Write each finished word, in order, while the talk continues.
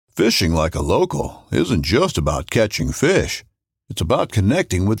Fishing like a local isn't just about catching fish. It's about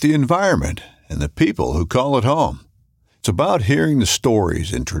connecting with the environment and the people who call it home. It's about hearing the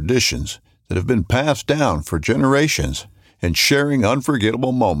stories and traditions that have been passed down for generations and sharing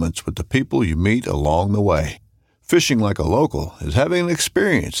unforgettable moments with the people you meet along the way. Fishing like a local is having an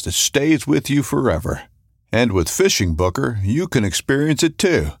experience that stays with you forever. And with Fishing Booker, you can experience it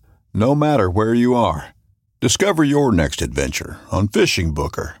too, no matter where you are. Discover your next adventure on Fishing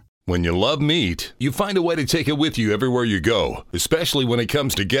Booker. When you love meat, you find a way to take it with you everywhere you go, especially when it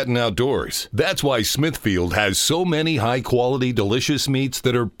comes to getting outdoors. That's why Smithfield has so many high-quality, delicious meats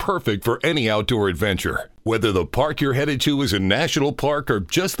that are perfect for any outdoor adventure. Whether the park you're headed to is a national park or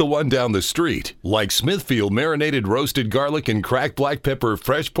just the one down the street, like Smithfield marinated roasted garlic and cracked black pepper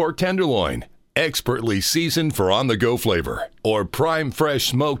fresh pork tenderloin, expertly seasoned for on-the-go flavor, or prime fresh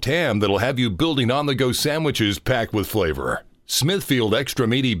smoked ham that'll have you building on-the-go sandwiches packed with flavor. Smithfield extra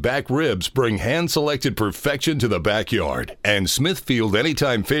meaty back ribs bring hand-selected perfection to the backyard, and Smithfield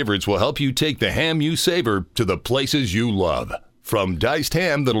Anytime Favorites will help you take the ham you savor to the places you love. From diced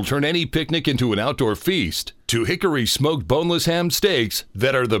ham that'll turn any picnic into an outdoor feast, to hickory smoked boneless ham steaks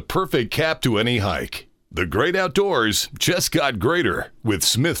that are the perfect cap to any hike. The great outdoors just got greater with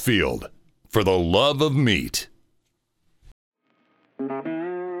Smithfield. For the love of meat.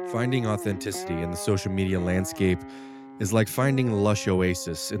 Finding authenticity in the social media landscape is like finding a lush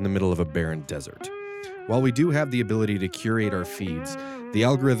oasis in the middle of a barren desert. While we do have the ability to curate our feeds, the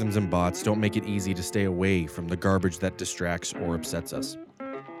algorithms and bots don't make it easy to stay away from the garbage that distracts or upsets us.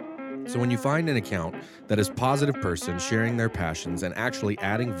 So when you find an account that is a positive person sharing their passions and actually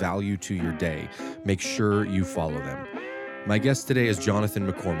adding value to your day, make sure you follow them. My guest today is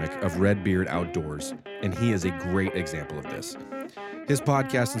Jonathan McCormick of Redbeard Outdoors, and he is a great example of this. His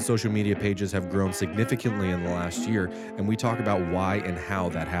podcast and social media pages have grown significantly in the last year, and we talk about why and how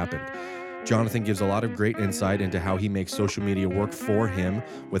that happened. Jonathan gives a lot of great insight into how he makes social media work for him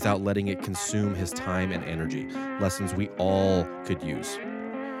without letting it consume his time and energy, lessons we all could use.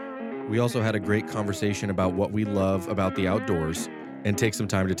 We also had a great conversation about what we love about the outdoors and take some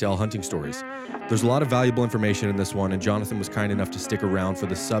time to tell hunting stories. There's a lot of valuable information in this one, and Jonathan was kind enough to stick around for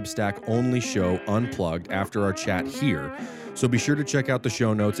the Substack-only show Unplugged after our chat here. So be sure to check out the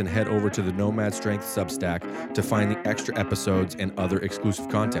show notes and head over to the Nomad Strength Substack to find the extra episodes and other exclusive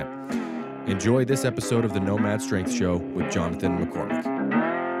content. Enjoy this episode of the Nomad Strength Show with Jonathan McCormick.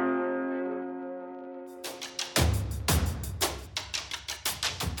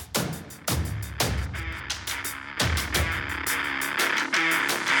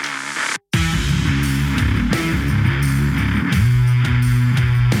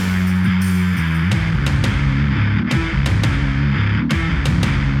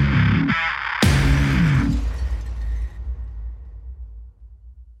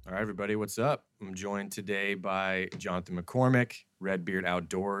 Everybody, what's up? I'm joined today by Jonathan McCormick, Redbeard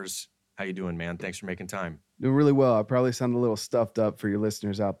Outdoors. How you doing, man? Thanks for making time. Doing really well. I probably sound a little stuffed up for your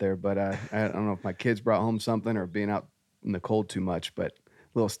listeners out there, but I don't know if my kids brought home something or being out in the cold too much, but a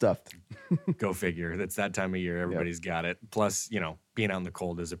little stuffed. Go figure. It's that time of year. Everybody's got it. Plus, being out in the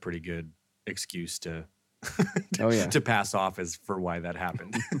cold is a pretty good excuse to to pass off as for why that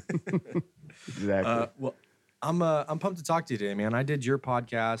happened. Exactly. Well, I'm pumped to talk to you today, man. I did your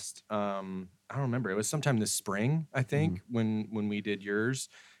podcast. I don't remember. It was sometime this spring, I think, when we did yours,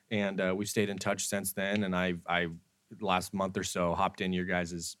 and we've stayed in touch since then. And I last month or so hopped in your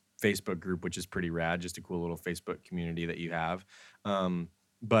guys' Facebook group, which is pretty rad. Just a cool little Facebook community that you have.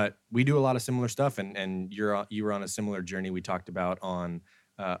 But we do a lot of similar stuff, and you were on a similar journey we talked about on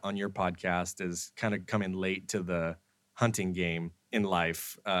your podcast, is kind of coming late to the hunting game in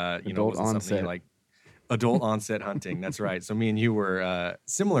life. Adult onset. Adult onset hunting. That's right. So me and you were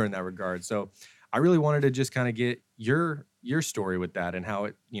similar in that regard. So I really wanted to just kind of get your story with that and how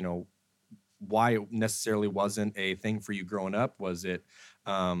it, why it necessarily wasn't a thing for you growing up. Was it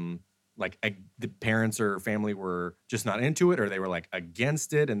the parents or family were just not into it, or they were like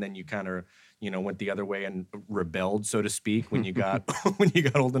against it, and then you kind of went the other way and rebelled, so to speak, when you got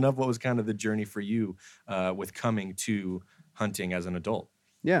old enough? What was kind of the journey for you with coming to hunting as an adult?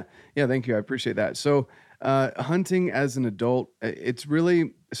 Yeah. Thank you. I appreciate that. So, hunting as an adult, it's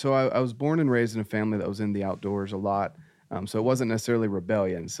really, so I was born and raised in a family that was in the outdoors a lot. So it wasn't necessarily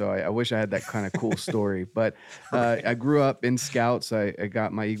rebellion. So I wish I had that kind of cool story, but, I grew up in scouts. I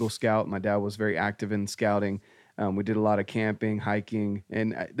got my Eagle Scout. My dad was very active in scouting. We did a lot of camping, hiking,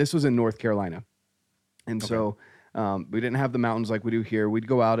 and this was in North Carolina. And so, we didn't have the mountains like we do here. We'd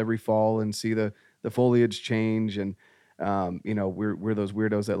go out every fall and see the foliage change. And We're those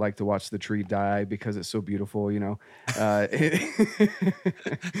weirdos that like to watch the tree die because it's so beautiful.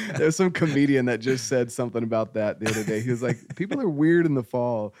 There's some comedian that just said something about that the other day. He was like, people are weird in the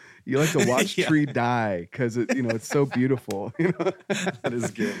fall. You like to watch tree die because it's so beautiful. That is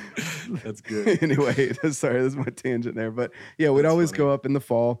good. That's good. Anyway, sorry, this is my tangent there, but yeah, we'd always go up in the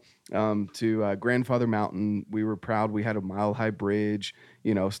fall to Grandfather Mountain. We were proud. We had a mile-high bridge,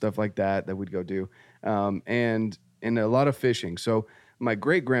 stuff like that we'd go do, and a lot of fishing. So my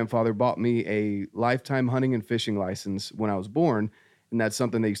great-grandfather bought me a lifetime hunting and fishing license when I was born, and that's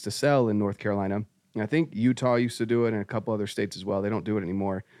something they used to sell in North Carolina. And I think Utah used to do it, and a couple other states as well. They don't do it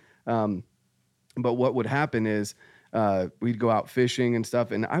anymore. But what would happen is we'd go out fishing and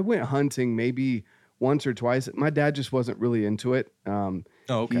stuff, and I went hunting maybe once or twice. My dad just wasn't really into it.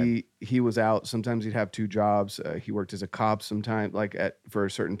 Okay. He was out. Sometimes he'd have two jobs. He worked as a cop sometime, for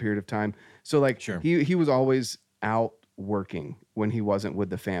a certain period of time. So Sure. he was always out working when he wasn't with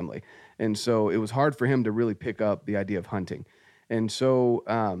the family. And so it was hard for him to really pick up the idea of hunting. And so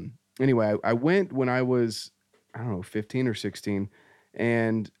anyway, I went when I was, 15 or 16.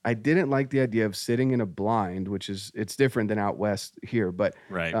 And I didn't like the idea of sitting in a blind, it's different than out west here. But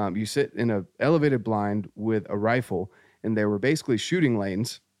Right. You sit in an elevated blind with a rifle, and there were basically shooting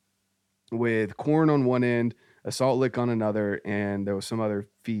lanes with corn on one end, a salt lick on another, and there was some other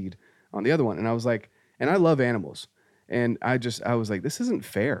feed on the other one. And I was like, and I love animals. And I was like, this isn't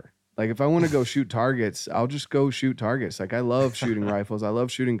fair. Like, if I want to go shoot targets, I'll just go shoot targets. Like, I love shooting rifles. I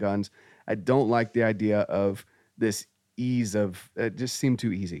love shooting guns. I don't like the idea of this ease of it. Just seemed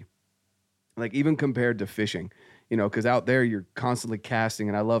too easy. Like, even compared to fishing, because out there you're constantly casting,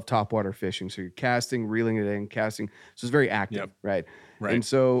 and I love topwater fishing. So you're casting, reeling it in, casting. So it's very active, right? And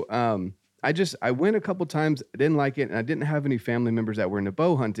so I went a couple times, I didn't like it, and I didn't have any family members that were into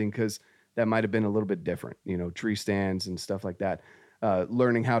bow hunting because that might have been a little bit different, tree stands and stuff like that.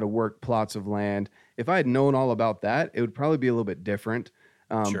 Learning how to work plots of land. If I had known all about that, it would probably be a little bit different.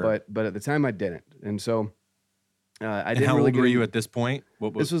 Sure. But at the time I didn't. And so I didn't how really old were you at this point?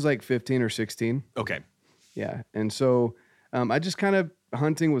 This was like 15 or 16. Okay. Yeah. And so I just kind of,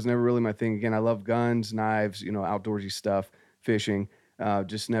 hunting was never really my thing. Again, I love guns, knives, outdoorsy stuff, fishing,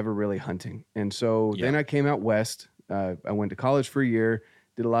 just never really hunting. And so then I came out west. I went to college for a year,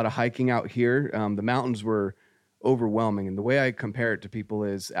 did a lot of hiking out here. The mountains were overwhelming. And the way I compare it to people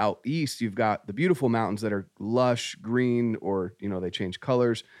is out east, you've got the beautiful mountains that are lush, green, or, they change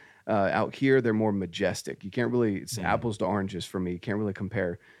colors. Out here, they're more majestic. You can't really, it's apples to oranges for me. You can't really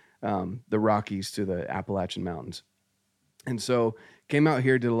compare the Rockies to the Appalachian Mountains. And so came out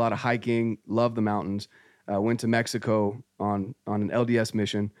here, did a lot of hiking, loved the mountains, went to Mexico on an LDS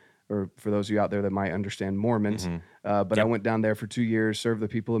mission, or for those of you out there that might understand, Mormons. But I went down there for 2 years, served the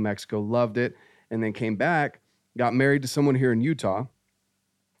people of Mexico, loved it, and then came back, got married to someone here in Utah.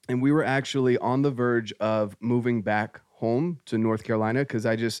 And we were actually on the verge of moving back home to North Carolina because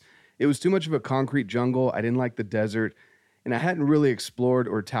it was too much of a concrete jungle. I didn't like the desert, and I hadn't really explored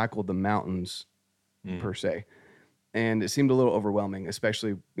or tackled the mountains per se. And it seemed a little overwhelming,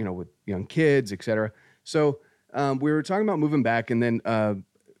 especially, with young kids, et cetera. So we were talking about moving back, and then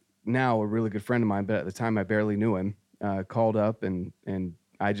now a really good friend of mine, but at the time I barely knew him, called up, and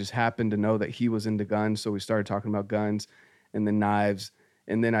I just happened to know that he was into guns. So we started talking about guns and then knives.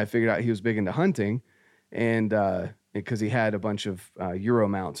 And then I figured out he was big into hunting, and because he had a bunch of Euro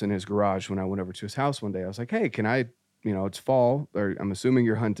mounts in his garage when I went over to his house one day. I was like, hey, can I, it's fall, or I'm assuming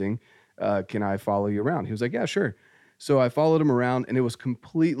you're hunting. Can I follow you around? He was like, yeah, sure. So I followed him around, and it was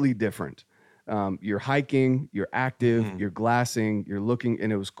completely different. You're hiking, you're active, you're glassing, you're looking,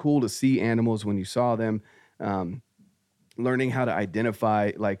 and it was cool to see animals when you saw them. Learning how to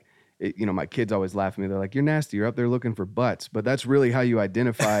identify, my kids always laugh at me. They're like, you're nasty. You're up there looking for butts. But that's really how you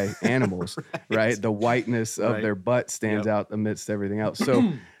identify animals, right? The whiteness of their butt stands out amidst everything else.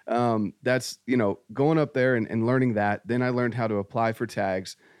 So that's, going up there and learning that. Then I learned how to apply for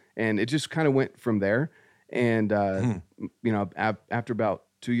tags, and it just kind of went from there. And, after about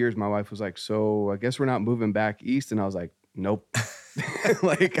 2 years, my wife was like, so I guess we're not moving back east. And I was like, nope.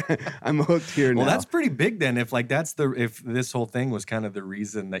 I'm hooked here now. Well, that's pretty big then. If this whole thing was kind of the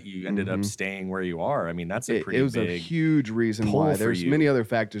reason that you ended up staying where you are, I mean, that's a pretty big. It was a huge reason why. There's many other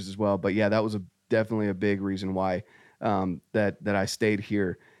factors as well, but yeah, that was definitely a big reason why that I stayed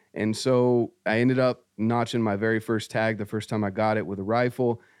here. And so I ended up notching my very first tag the first time I got it with a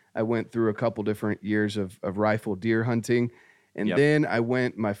rifle. I went through a couple different years of rifle deer hunting, and then I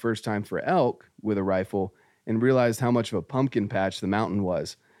went my first time for elk with a rifle, and realized how much of a pumpkin patch the mountain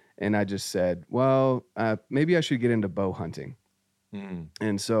was. And I just said, well, maybe I should get into bow hunting.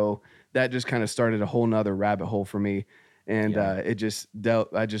 And so that just kind of started a whole nother rabbit hole for me. And I just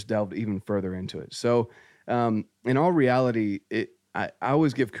delved even further into it. So in all reality, I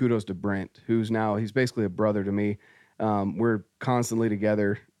always give kudos to Brent, he's basically a brother to me. We're constantly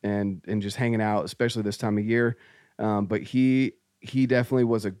together and just hanging out, especially this time of year. But he definitely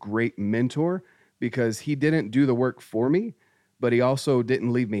was a great mentor because he didn't do the work for me, but he also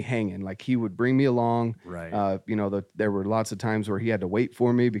didn't leave me hanging. Like he would bring me along. Right. There were lots of times where he had to wait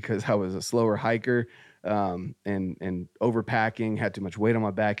for me because I was a slower hiker, and overpacking, had too much weight on my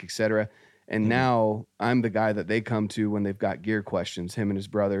back, etc. And now I'm the guy that they come to when they've got gear questions, him and his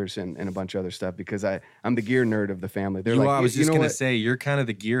brothers and a bunch of other stuff, because I'm the gear nerd of the family. They're I was just going to say, you're kind of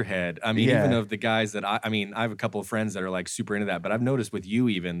the gearhead. I mean, Yeah. even of the guys that I have a couple of friends that are like super into that, but I've noticed with you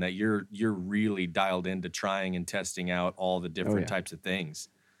even that you're really dialed into trying and testing out all the different types of things.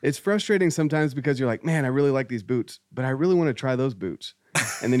 It's frustrating sometimes because you're like, man, I really like these boots, but I really want to try those boots.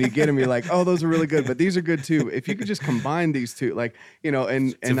 And then you get them, you're like, oh, those are really good, but these are good too. If you could just combine these two, like, and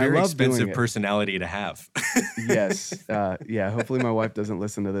It's a I very love expensive doing it. personality to have. Yes. Yeah. Hopefully my wife doesn't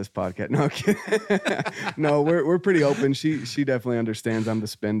listen to this podcast. No, I'm kidding. No, we're pretty open. She definitely understands I'm the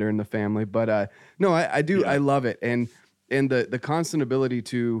spender in the family, but no, I do. I love it. And the constant ability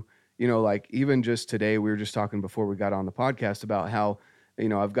to, like even just today, we were just talking before we got on the podcast about how,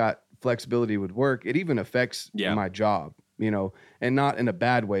 I've got flexibility with work. It even affects my job, and not in a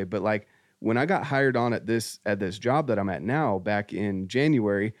bad way, but like when I got hired on at this job that I'm at now back in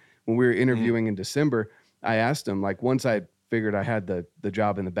January, when we were interviewing in December, I asked them, like, once I figured I had the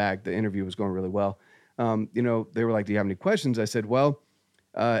job in the bag, the interview was going really well. They were like, do you have any questions? I said, well,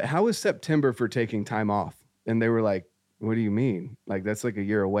 how is September for taking time off? And they were like, what do you mean? Like, that's like a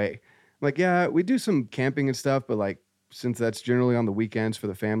year away. I'm like, yeah, we do some camping and stuff, but like, since that's generally on the weekends for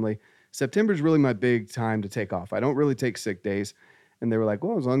the family, September is really my big time to take off. I don't really take sick days. And they were like,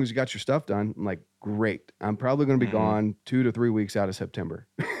 well, as long as you got your stuff done. I'm like, great. I'm probably going to be gone 2 to 3 weeks out of September.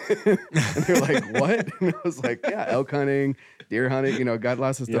 And they're like, what? And I was like, yeah, elk hunting, deer hunting, got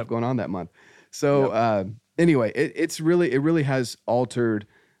lots of stuff going on that month. So anyway, it really has altered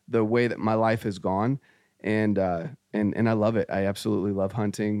the way that my life has gone. And I love it. I absolutely love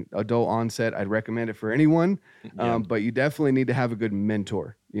hunting. Adult onset, I'd recommend it for anyone. But you definitely need to have a good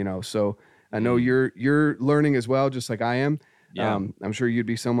mentor, So I know you're learning as well, just like I am. Yeah. I'm sure you'd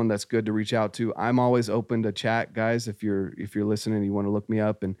be someone that's good to reach out to. I'm always open to chat, guys. If you're listening and you want to look me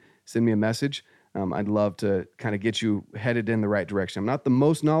up and send me a message, I'd love to kind of get you headed in the right direction. I'm not the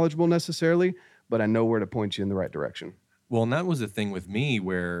most knowledgeable necessarily, but I know where to point you in the right direction. Well, and that was the thing with me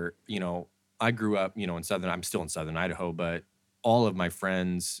where, I grew up, I'm still in Southern Idaho, but all of my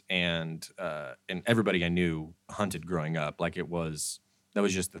friends and everybody I knew hunted growing up. Like that was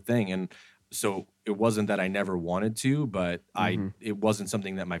just the thing. And so it wasn't that I never wanted to, but it wasn't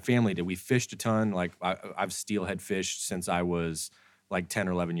something that my family did. We fished a ton. Like I've steelhead fished since I was like 10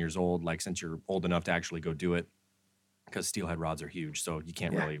 or 11 years old, like since you're old enough to actually go do it, because steelhead rods are huge. So you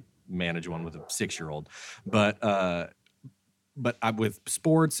can't really manage one with a 6-year-old. But with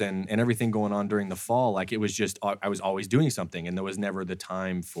sports and everything going on during the fall, like it was just, I was always doing something, and there was never the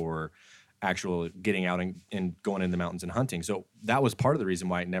time for actual getting out and going in the mountains and hunting. So that was part of the reason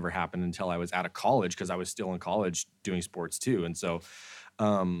why it never happened until I was out of college, because I was still in college doing sports too. And so,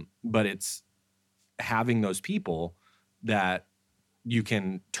 but it's having those people that you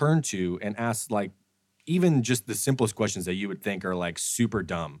can turn to and ask, like, even just the simplest questions that you would think are like super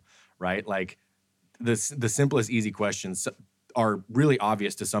dumb, right? Like the simplest, easy questions are really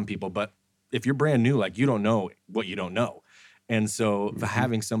obvious to some people, but if you're brand new, like you don't know what you don't know. And so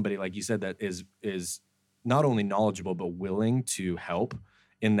having somebody, like you said, that is not only knowledgeable, but willing to help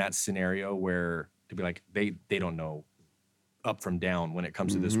in that scenario where to be like, they don't know up from down when it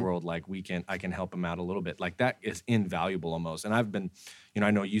comes to this world, like I can help them out a little bit. Like that is invaluable almost. And I've been,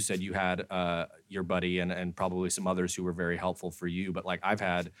 I know you said you had your buddy and probably some others who were very helpful for you, but like I've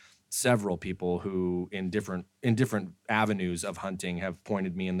had several people who in different avenues of hunting have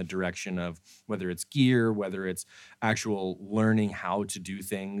pointed me in the direction of whether it's gear, whether it's actual learning how to do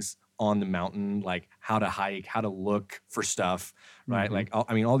things on the mountain, like how to hike, how to look for stuff, right? Like,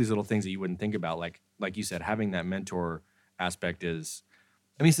 I mean, all these little things that you wouldn't think about, like you said, having that mentor aspect is,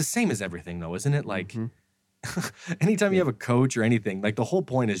 I mean, it's the same as everything though, isn't it? Like anytime you have a coach or anything, like the whole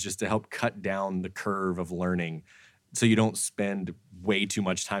point is just to help cut down the curve of learning so you don't spend way too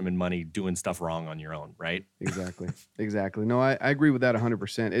much time and money doing stuff wrong on your own, right? Exactly. No, I agree with that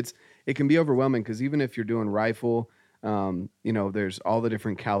 100%. It can be overwhelming because even if you're doing rifle, there's all the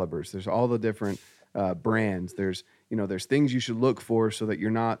different calibers, there's all the different brands, there's things you should look for so that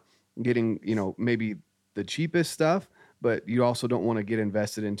you're not getting, maybe the cheapest stuff, but you also don't want to get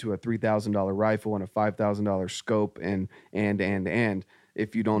invested into a $3,000 rifle and a $5,000 scope and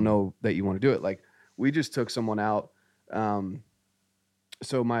if you don't know that you want to do it. Like we just took someone out.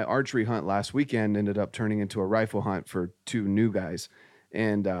 So my archery hunt last weekend ended up turning into a rifle hunt for 2 new guys.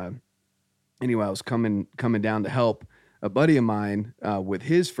 And anyway, I was coming down to help a buddy of mine with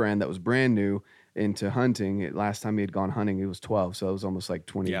his friend that was brand new into hunting. Last time he had gone hunting, he was 12. So it was almost like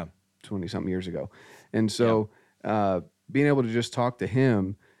 20 something years ago. And so being able to just talk to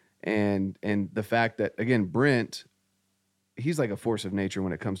him and the fact that, again, Brent, he's like a force of nature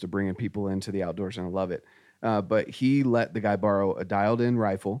when it comes to bringing people into the outdoors, and I love it. But he let the guy borrow a dialed-in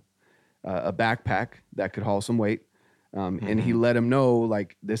rifle, a backpack that could haul some weight, and he let him know,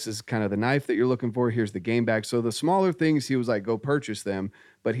 like, this is kind of the knife that you're looking for. Here's the game bag. So the smaller things, he was like, go purchase them.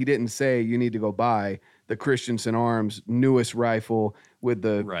 But he didn't say you need to go buy the Christensen Arms newest rifle with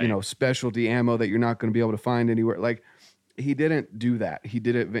the specialty ammo that you're not going to be able to find anywhere. Like, he didn't do that. He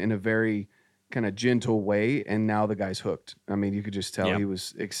did it in a very kind of gentle way, and now the guy's hooked. I mean, you could just tell he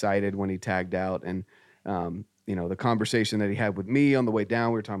was excited when he tagged out, and the conversation that he had with me on the way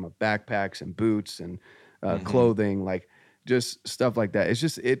down, we were talking about backpacks and boots and clothing, like just stuff like that. It's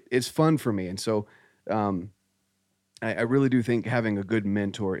just it's fun for me, and so I really do think having a good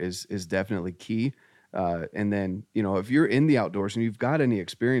mentor is definitely key. And then if you're in the outdoors and you've got any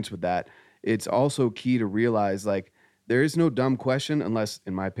experience with that, it's also key to realize, like, there is no dumb question unless,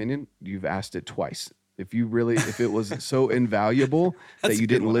 in my opinion, you've asked it twice. If it was so invaluable that you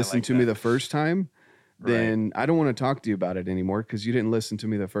didn't listen to me the first time, then I don't want to talk to you about it anymore because you didn't listen to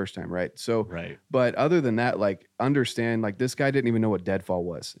me the first time, right? So, but other than that, like, understand, like, this guy didn't even know what deadfall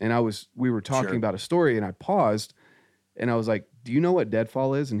was. And we were talking about a story, and I paused, and I was like, do you know what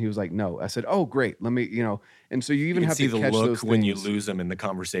deadfall is? And he was like, no. I said, oh, great. Let me, and so you even have to catch those things. You see the look when you lose him in the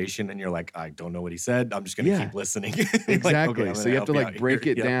conversation, and you're like, I don't know what he said. I'm just going to keep listening. Exactly. Like, okay, so you have to like break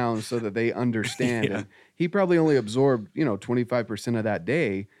it down so that they understand. And he probably only absorbed, 25% of that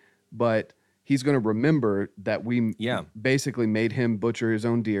day, but he's going to remember that we basically made him butcher his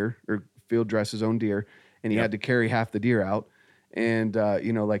own deer or field dress his own deer, and he had to carry half the deer out. And,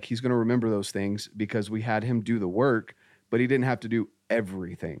 like, he's going to remember those things because we had him do the work, but he didn't have to do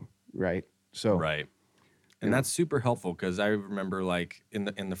everything. Right. So, and that's super helpful. Cause I remember, like,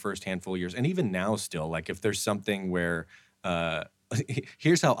 in the first handful of years, and even now still, like, if there's something where,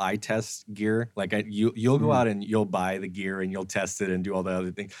 here's how I test gear. Like, you'll go out and you'll buy the gear and you'll test it and do all the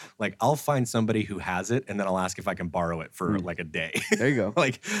other things. Like, I'll find somebody who has it, and then I'll ask if I can borrow it for like a day. There you go.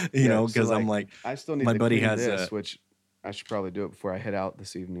 Like, because so, I'm like, I still need my buddy has this, which I should probably do it before I head out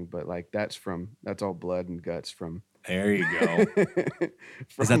this evening. But like, that's all blood and guts from. There you go.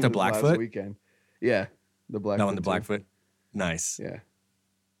 Is that the Blackfoot weekend? Yeah, the Blackfoot. That one, the Blackfoot. Nice.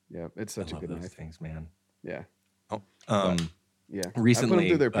 Yeah. It's such a good knife. Things, man. Yeah. Oh, yeah. Recently, I put them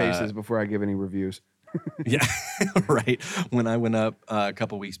through their paces before I give any reviews. Yeah, right. When I went up a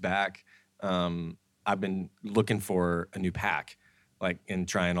couple weeks back, I've been looking for a new pack, like, and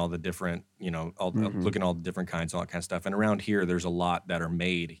trying all the different, looking at all the different kinds, all that kind of stuff. And around here, there's a lot that are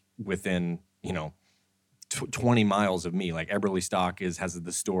made within, 20 miles of me. Like, Eberly Stock has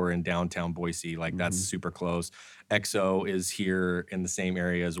the store in downtown Boise. Like, that's super close. XO is here in the same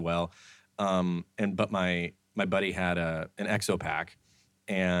area as well. But my buddy had an XO pack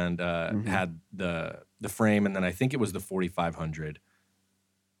and had the frame, and then I think it was the 4500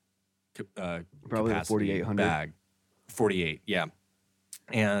 probably the 4800 bag. 48, yeah.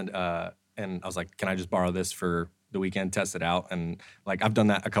 And I was like, can I just borrow this for the weekend, test it out? And like, I've done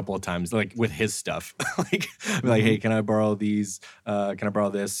that a couple of times, like with his stuff. like, hey, can I borrow these? Can I borrow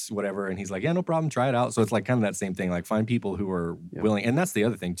this? Whatever. And he's like, yeah, no problem. Try it out. So it's like kind of that same thing. Like, find people who are willing. And that's the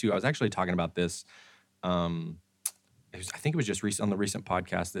other thing too. I was actually talking about this. I think it was just on the recent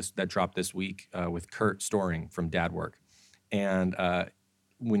podcast that dropped this week with Kurt Storing from Dad Work. And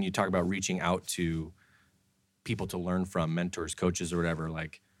when you talk about reaching out to people to learn from, mentors, coaches, or whatever,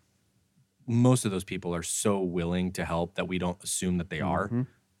 like, most of those people are so willing to help that we don't assume that they are.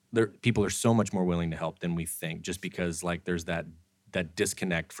 People are so much more willing to help than we think, just because, like, there's that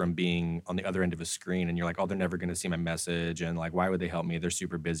disconnect from being on the other end of a screen, and you're like, oh, they're never going to see my message, and like, why would they help me? They're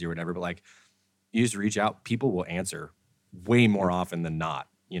super busy or whatever. But like, you just reach out, people will answer way more often than not,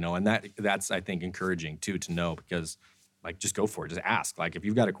 and that's, I think, encouraging too, to know, because like, just go for it. Just ask. Like, if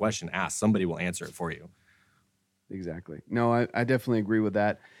you've got a question, ask. Somebody will answer it for you. Exactly. No, I definitely agree with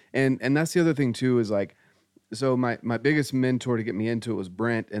that. And that's the other thing too, is like, so my biggest mentor to get me into it was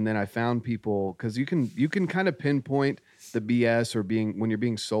Brent. And then I found people, cause you can kind of pinpoint the BS or when you're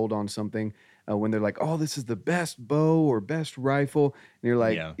being sold on something, when they're like, oh, this is the best bow or best rifle. And you're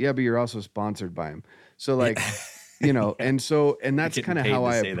like, yeah but you're also sponsored by them. So like, And that's Getting kind of paid how to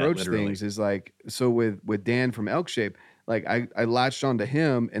I say that, approach literally. things is like, so with Dan from Elk Shape, like I latched onto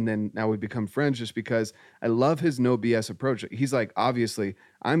him, and then now we've become friends just because I love his no BS approach. He's like, obviously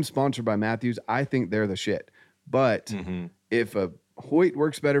I'm sponsored by Matthews. I think they're the shit. But Mm-hmm. if a Hoyt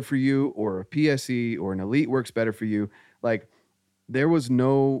works better for you, or a PSE or an Elite works better for you, like there was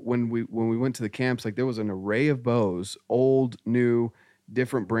no, when we went to the camps, like there was an array of bows, old, new,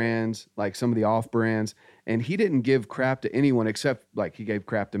 different brands, like some of the off brands, and he didn't give crap to anyone except like he gave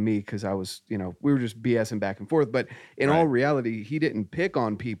crap to me because I was, we were just BSing back and forth. But in all reality, he didn't pick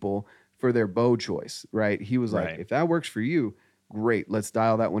on people for their bow choice, right? He was like, Right. if that works for you, great, let's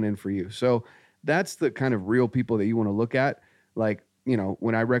dial that one in for you. So that's the kind of real people that you want to look at. Like,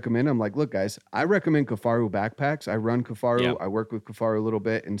 when I recommend, I'm like, look, guys, I recommend Kafaru backpacks. I run Kafaru. Yeah. I work with Kafaru a little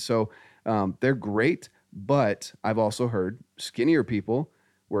bit. And so they're great, but I've also heard skinnier people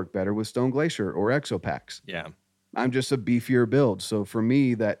work better with Stone Glacier or Exo packs. Yeah. I'm just a beefier build. So for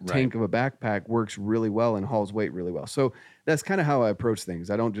me, that Right. tank of a backpack works really well and hauls weight really well. So that's kind of how I approach things.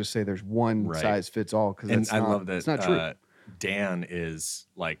 I don't just say there's one Right. size fits all, because I love that it's not true. Dan is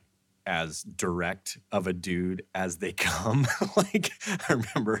like as direct of a dude as they come. Like I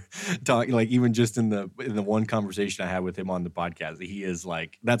remember talking, like even just in the one conversation I had with him on the podcast, he is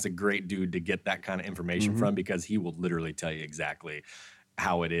like, that's a great dude to get that kind of information from, because he will literally tell you exactly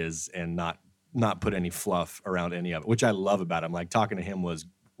how it is and not put any fluff around any of it, which I love about him. Like talking to him was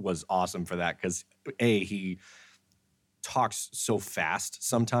awesome for that, because he talks so fast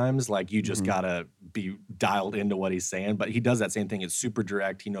sometimes, like you just gotta be dialed into what he's saying, but he does that same thing. It's super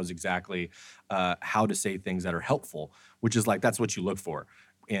direct. He knows exactly how to say things that are helpful, which is like, that's what you look for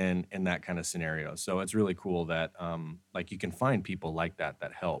in that kind of scenario. So it's really cool that like you can find people like that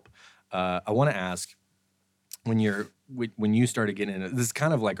help. I want to ask, when you started getting into this, is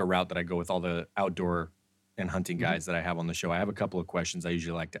kind of like a route that I go with all the outdoor and hunting guys that I have on the show. I have a couple of questions I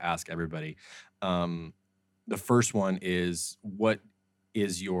usually like to ask everybody. The first one is, what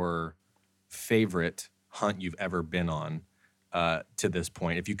is your favorite hunt you've ever been on to this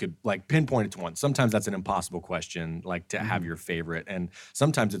point? If you could like pinpoint it to one. Sometimes that's an impossible question, like to have your favorite. And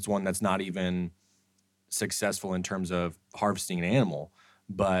sometimes it's one that's not even successful in terms of harvesting an animal.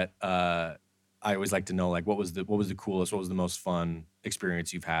 But I always like to know, like, what was the coolest, what was the most fun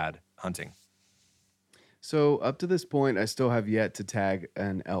experience you've had hunting? So up to this point, I still have yet to tag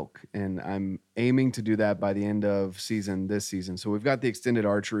an elk, and I'm aiming to do that by the end of this season. So we've got the extended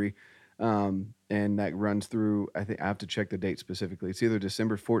archery, and that runs through, I think I have to check the date specifically. It's either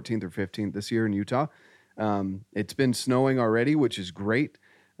December 14th or 15th this year in Utah. It's been snowing already, which is great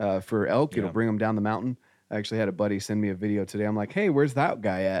for elk. It'll bring them down the mountain. I actually had a buddy send me a video today. I'm like, hey, where's that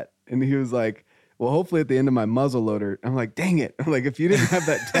guy at? And he was like, well, hopefully at the end of my muzzle loader. I'm like, dang it. I'm like, if you didn't have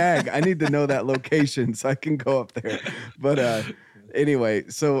that tag, I need to know that location so I can go up there. But anyway,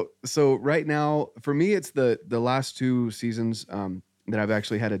 so right now for me, it's the last 2 seasons that I've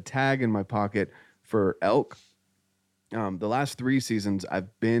actually had a tag in my pocket for elk. The last 3 seasons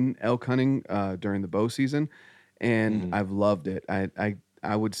I've been elk hunting during the bow season, and I've loved it.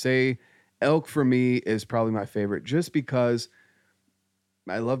 I would say elk for me is probably my favorite, just because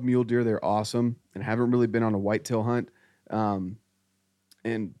I love mule deer. They're awesome, and haven't really been on a whitetail hunt.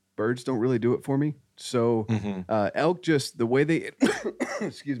 And birds don't really do it for me. So elk, just the way they,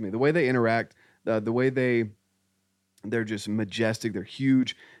 excuse me, the way they interact, the way they're just majestic. They're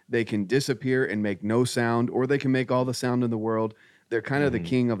huge. They can disappear and make no sound, or they can make all the sound in the world. They're kind of the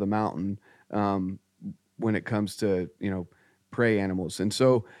king of the mountain when it comes to, prey animals. And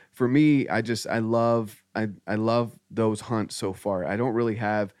so for me, I love those hunts so far. I don't really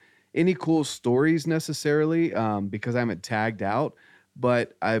have any cool stories necessarily because I haven't tagged out,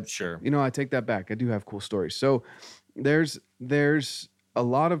 but I take that back. I do have cool stories. So there's a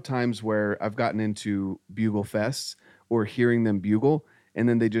lot of times where I've gotten into bugle fests or hearing them bugle, and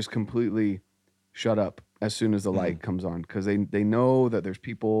then they just completely shut up as soon as the light comes on, because they know that there's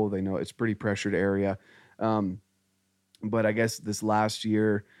people. They know it's pretty pressured area. But I guess this last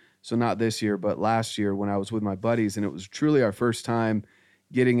year, so not this year, but last year when I was with my buddies, and it was truly our first time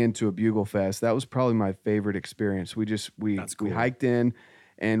getting into a bugle fest, that was probably my favorite experience. We hiked in,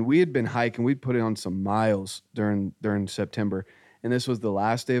 and we had been hiking. We'd put on some miles during September, and this was the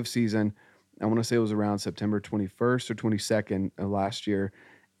last day of season. I want to say it was around September 21st or 22nd of last year.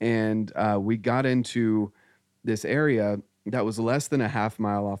 And we got into this area that was less than a half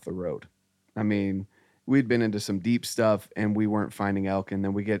mile off the road. I mean, we'd been into some deep stuff and we weren't finding elk. And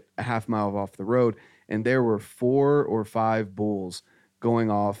then we get a half mile off the road, and there were 4 or 5 bulls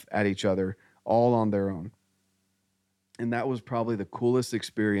going off at each other, all on their own. And that was probably the coolest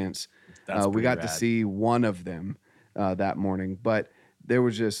experience. We got to see one of them. that morning. But there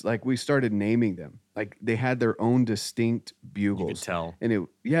was just like, we started naming them. Like they had their own distinct bugles. You could tell. And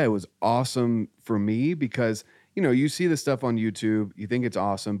it was awesome for me because, you know, you see the stuff on YouTube, you think it's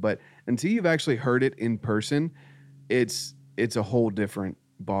awesome, but until you've actually heard it in person, it's a whole different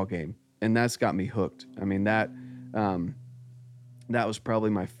ball game. And that's got me hooked. I mean, that was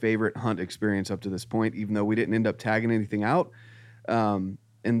probably my favorite hunt experience up to this point, even though we didn't end up tagging anything out. And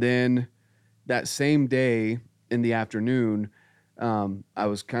then that same day in the afternoon, I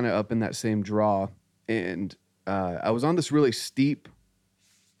was kind of up in that same draw, and I was on this really steep,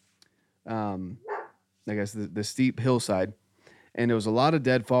 I guess the steep hillside, and there was a lot of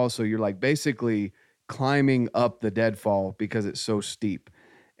deadfall. So you're like basically climbing up the deadfall because it's so steep.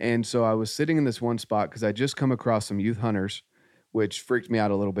 And so I was sitting in this one spot because I just come across some youth hunters, which freaked me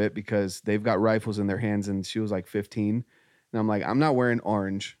out a little bit because they've got rifles in their hands, and she was like 15. And I'm like, I'm not wearing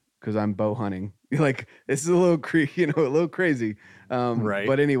orange because I'm bow hunting. Like, this is a little a little crazy. Right.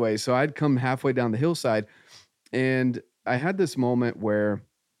 But anyway, so I'd come halfway down the hillside, and I had this moment where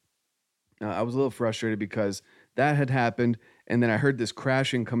I was a little frustrated because that had happened. And then I heard this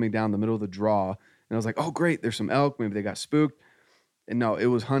crashing coming down the middle of the draw. And I was like, oh, great, there's some elk. Maybe they got spooked. And no, it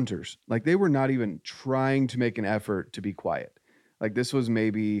was hunters. Like, they were not even trying to make an effort to be quiet. Like, this was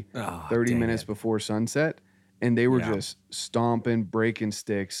maybe 30 minutes before sunset. And they were just stomping, breaking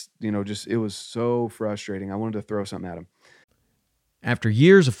sticks, just, it was so frustrating. I wanted to throw something at them. After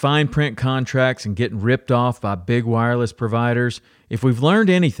years of fine print contracts and getting ripped off by big wireless providers, if we've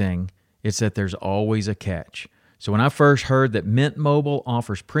learned anything, it's that there's always a catch. So when I first heard that Mint Mobile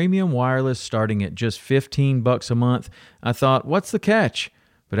offers premium wireless starting at just $15 a month, I thought, what's the catch?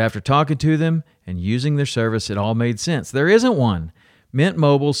 But after talking to them and using their service, it all made sense. There isn't one. Mint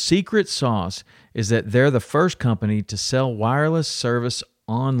Mobile's secret sauce is that they're the first company to sell wireless service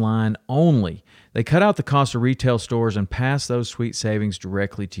online only. They cut out the cost of retail stores and pass those sweet savings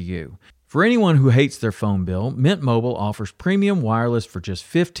directly to you. For anyone who hates their phone bill, Mint Mobile offers premium wireless for just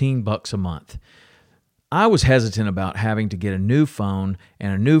 $15 a month. I was hesitant about having to get a new phone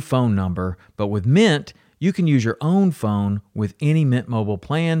and a new phone number, but with Mint, you can use your own phone with any Mint Mobile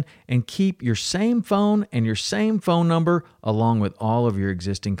plan and keep your same phone and your same phone number along with all of your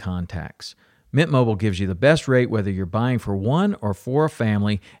existing contacts. Mint Mobile gives you the best rate whether you're buying for one or for a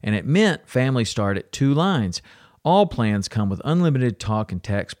family, and at Mint, families start at 2 lines. All plans come with unlimited talk and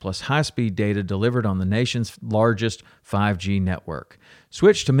text plus high-speed data delivered on the nation's largest 5G network.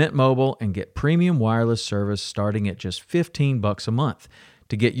 Switch to Mint Mobile and get premium wireless service starting at just $15 a month.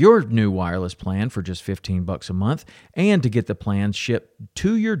 To get your new wireless plan for just $15 a month and to get the plans shipped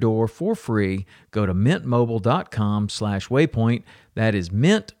to your door for free, go to mintmobile.com/waypoint. That is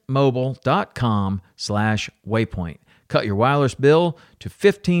mintmobile.com/waypoint. Cut your wireless bill to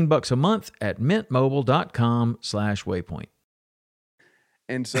 $15 a month at mintmobile.com/waypoint.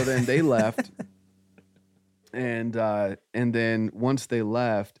 And so then they left. And then once they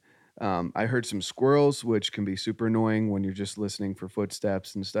left, I heard some squirrels, which can be super annoying when you're just listening for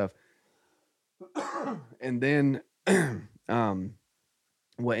footsteps and stuff. And then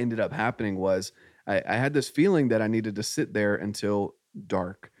what ended up happening was I had this feeling that I needed to sit there until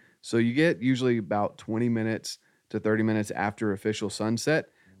dark. So you get usually about 20 minutes to 30 minutes after official sunset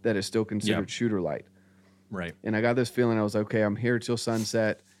that is still considered shooter light. Right. And I got this feeling, I was like, okay, I'm here till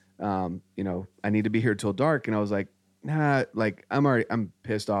sunset. I need to be here till dark. And I was like, nah, like I'm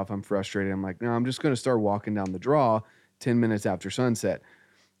pissed off. I'm frustrated. I'm like, no, I'm just going to start walking down the draw 10 minutes after sunset.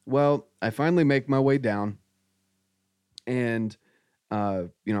 Well, I finally make my way down and,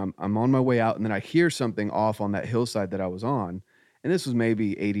 I'm on my way out, and then I hear something off on that hillside that I was on. And this was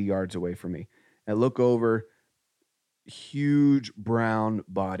maybe 80 yards away from me. I look over, huge brown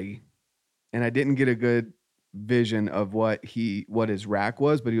body. And I didn't get a good vision of what his rack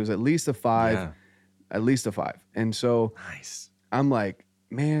was, but he was at least a 5. Yeah. At least a 5. And so nice. I'm like,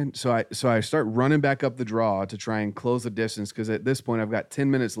 man, so I start running back up the draw to try and close the distance, because at this point I've got 10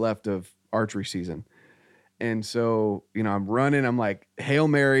 minutes left of archery season. And so, I'm running, I'm like, Hail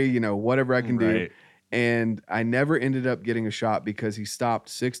Mary, whatever I can do. And I never ended up getting a shot because he stopped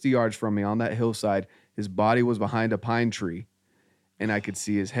 60 yards from me on that hillside. His body was behind a pine tree, and I could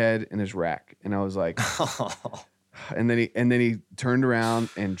see his head and his rack. And I was like, and then he turned around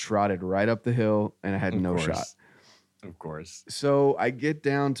and trotted right up the hill, and I had no shot. Of course. So I get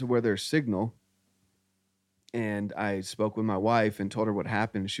down to where there's signal, and I spoke with my wife and told her what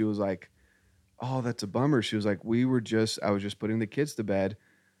happened. She was like, oh, that's a bummer. She was like, I was just putting the kids to bed.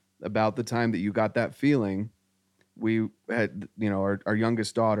 About the time that you got that feeling, we had, our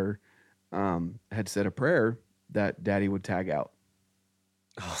youngest daughter had said a prayer that Daddy would tag out.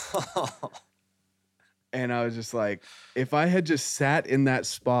 And I was just like, if I had just sat in that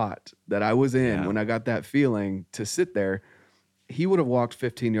spot that I was in when I got that feeling to sit there, he would have walked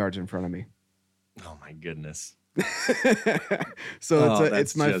 15 yards in front of me. Oh my goodness. So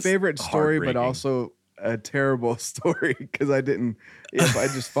it's my favorite story, but also a terrible story because if I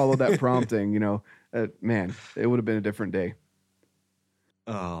just followed that prompting, man, it would have been a different day.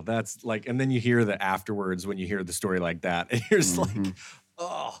 Oh, that's like, and then you hear the afterwards when you hear the story like that, and you're just like,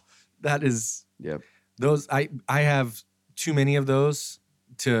 oh, that is, yep. Those, I have too many of those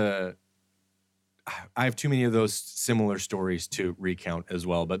similar stories to recount as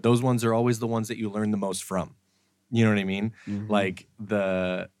well. But those ones are always the ones that you learn the most from. You know what I mean? Mm-hmm. Like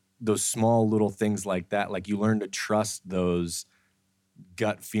those small little things like that, like you learn to trust those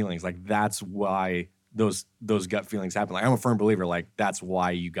gut feelings. Like that's why those gut feelings happen. Like I'm a firm believer, like that's why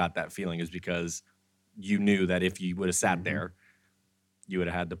you got that feeling, is because you knew that if you would have sat there, you would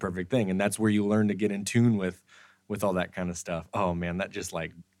have had the perfect thing. And that's where you learn to get in tune with all that kind of stuff. Oh man, that just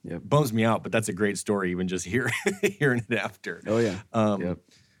like bums me out, but that's a great story, even just hearing it after. Oh yeah.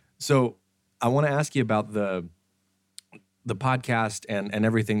 So I want to ask you about the podcast and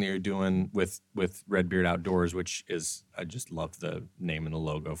everything that you're doing with Redbeard Outdoors, which is, I just love the name and the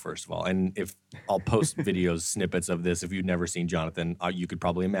logo, first of all. And if I'll post videos, snippets of this, if you've never seen Jonathan, you could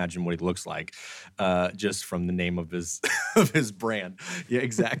probably imagine what he looks like just from the name of his of his brand. Yeah,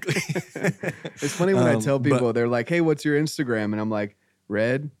 exactly. It's funny when I tell people, they're like, hey, what's your Instagram? And I'm like,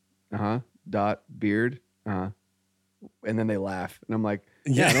 red, .beard, and then they laugh. And I'm like,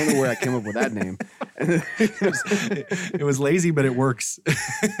 yeah, I don't know where I came up with that name. It was lazy, but it works.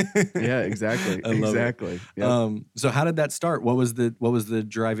 Yeah, exactly. Exactly. Yep. So how did that start? What was the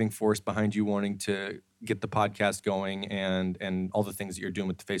driving force behind you wanting to get the podcast going and all the things that you're doing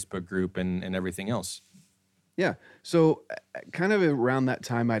with the Facebook group and everything else? Yeah. So kind of around that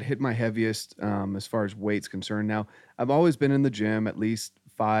time, I'd hit my heaviest as far as weight's concerned. Now, I've always been in the gym at least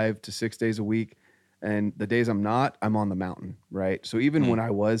 5 to 6 days a week. And the days I'm not, I'm on the mountain, right? So even when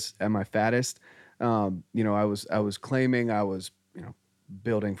I was at my fattest, I was claiming I was,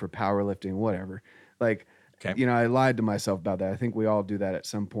 building for powerlifting, whatever. Like, I lied to myself about that. I think we all do that at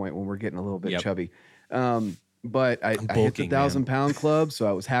some point when we're getting a little bit chubby. But I hit the 1,000-pound club, so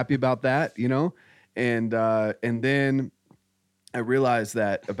I was happy about that, and then I realized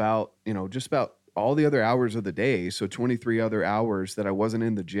that about, just about all the other hours of the day, so 23 other hours that I wasn't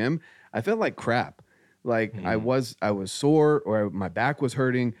in the gym, I felt like crap. Like I was sore, or my back was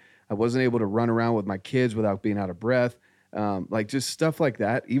hurting. I wasn't able to run around with my kids without being out of breath. Like just stuff like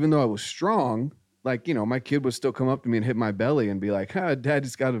that. Even though I was strong, like, my kid would still come up to me and hit my belly and be like,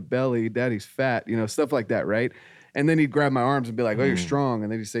 daddy's got a belly, daddy's fat, stuff like that. Right. And then he'd grab my arms and be like, oh, you're strong.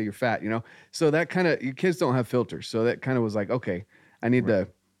 And then he'd say you're fat, So that kind of, your kids don't have filters. So that kind of was like, okay, I need to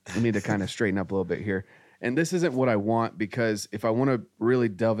kind of straighten up a little bit here. And this isn't what I want, because if I want to really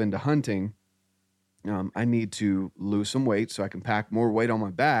delve into hunting, I need to lose some weight so I can pack more weight on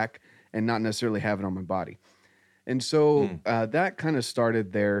my back and not necessarily have it on my body. And so that kind of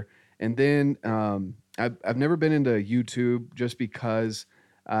started there. And then I've never been into YouTube just because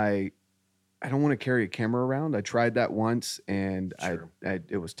I don't want to carry a camera around. I tried that once and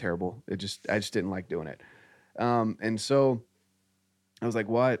it was terrible. I just didn't like doing it. And so I was like,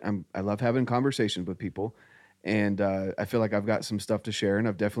 what? I love having conversations with people. And I feel like I've got some stuff to share, and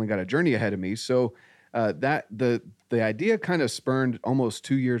I've definitely got a journey ahead of me. So that the idea kind of spurned almost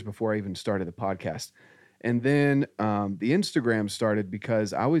 2 years before I even started the podcast. And then the Instagram started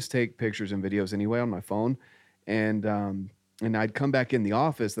because I always take pictures and videos anyway on my phone. And I'd come back in the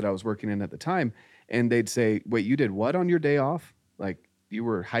office that I was working in at the time, and they'd say, wait, you did what on your day off? Like, you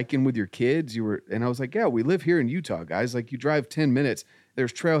were hiking with your kids? And I was like, yeah, we live here in Utah, guys. Like, you drive 10 minutes.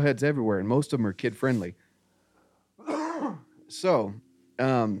 There's trailheads everywhere, and most of them are kid friendly. So,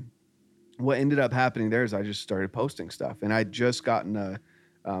 what ended up happening there is I just started posting stuff, and I'd just gotten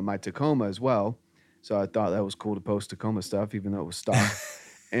my Tacoma as well. So I thought that was cool to post Tacoma stuff, even though it was stock.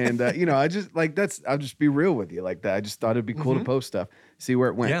 And, I just like, I'll just be real with you like that. I just thought it'd be cool to post stuff, see where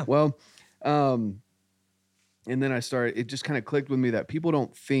it went. Yeah. Well, and then it just kind of clicked with me that people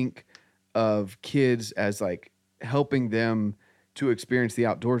don't think of kids as like helping them to experience the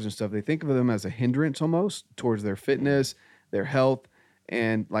outdoors and stuff. They think of them as a hindrance almost towards their fitness, their health,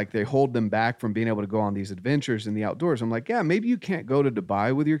 and like they hold them back from being able to go on these adventures in the outdoors. I'm like, yeah, maybe you can't go to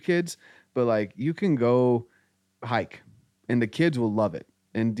Dubai with your kids, but like you can go hike and the kids will love it,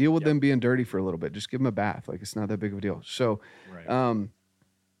 and deal with them being dirty for a little bit. Just give them a bath. Like, it's not that big of a deal. So,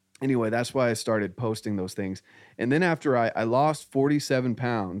 anyway, that's why I started posting those things. And then after I lost 47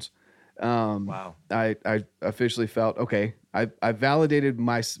 pounds, wow, I officially felt, okay, I validated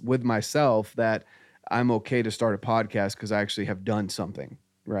with myself that I'm okay to start a podcast because I actually have done something.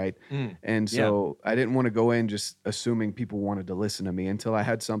 Right. And so I didn't want to go in just assuming people wanted to listen to me until I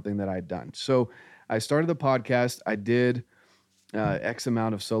had something that I'd done. So I started the podcast. I did X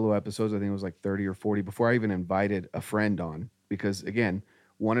amount of solo episodes. I think it was like 30 or 40 before I even invited a friend on, because again,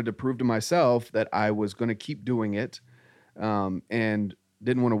 wanted to prove to myself that I was going to keep doing it, and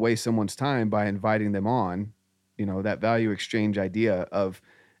didn't want to waste someone's time by inviting them on. That value exchange idea of,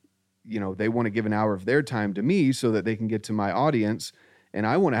 they want to give an hour of their time to me so that they can get to my audience. And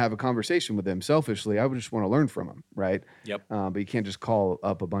I want to have a conversation with them selfishly. I would just want to learn from them, right? Yep. But you can't just call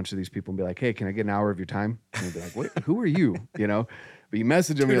up a bunch of these people and be like, hey, can I get an hour of your time? And they'll be like, what? Who are you? But you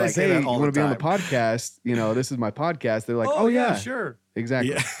message them, Dude, you're I like, say hey, that you all want the to be on the time. podcast? This is my podcast. They're like, oh yeah, sure.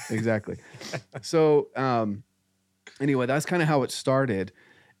 Exactly. Yeah. Exactly. So anyway, that's kind of how it started.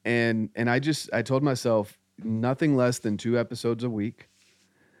 And I told myself nothing less than 2 episodes a week.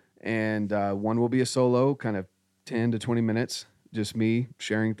 And one will be a solo, kind of 10 to 20 minutes. Just me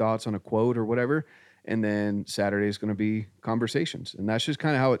sharing thoughts on a quote or whatever. And then Saturday is going to be conversations. And that's just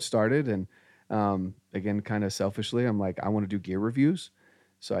kind of how it started. And again, kind of selfishly, I'm like, I want to do gear reviews.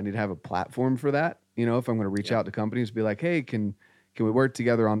 So I need to have a platform for that. If I'm going to reach out to companies, be like, hey, can we work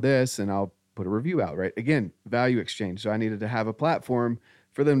together on this? And I'll put a review out, right? Again, value exchange. So I needed to have a platform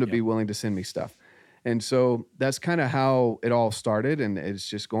for them to be willing to send me stuff. And so that's kind of how it all started. And it's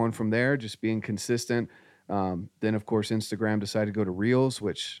just going from there, just being consistent. Then of course, Instagram decided to go to Reels,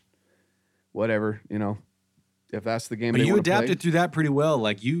 which whatever, if that's the game. But you adapted play. to that pretty well.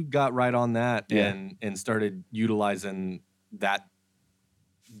 Like you got right on that and started utilizing that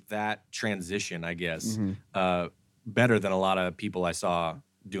transition, I guess, better than a lot of people I saw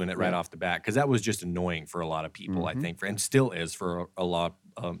doing it right off the bat. Cause that was just annoying for a lot of people, I think, and still is for a lot,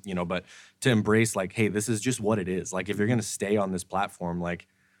 but to embrace like, hey, this is just what it is. Like if you're going to stay on this platform, like,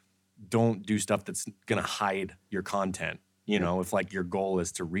 don't do stuff that's going to hide your content. If like your goal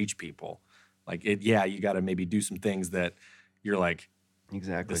is to reach people, like you got to maybe do some things that you're like,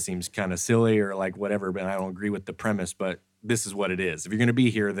 exactly, this seems kind of silly or like whatever, but I don't agree with the premise, but this is what it is. If you're going to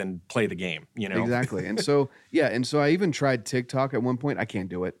be here, then play the game, Exactly. And so, I even tried TikTok at one point. I can't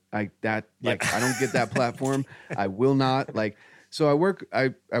do it. I don't get that platform. I will not so I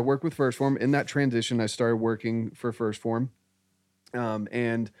work with First Form. In that transition, I started working for First Form.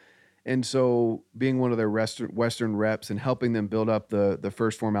 And so being one of their Western reps and helping them build up the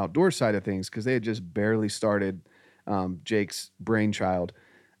First Form outdoor side of things, because they had just barely started Jake's brainchild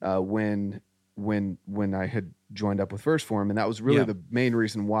when I had joined up with First Form. And that was really the main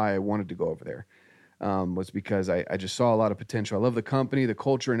reason why I wanted to go over there, was because I just saw a lot of potential. I love the company, the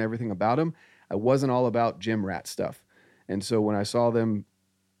culture, and everything about them. I wasn't all about gym rat stuff. And so when I saw them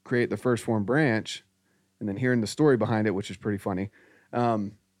create the First Form branch and then hearing the story behind it, which is pretty funny,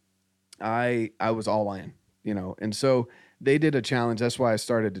 I was all in, and so they did a challenge. That's why I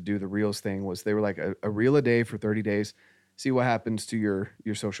started to do the Reels thing. Was they were like a reel a day for 30 days, see what happens to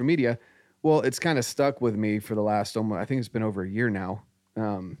your social media. Well, it's kind of stuck with me for the last I think it's been over a year now.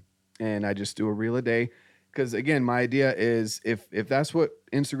 And I just do a reel a day. Cause again, my idea is if that's what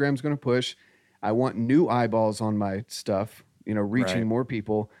Instagram's going to push, I want new eyeballs on my stuff, reaching more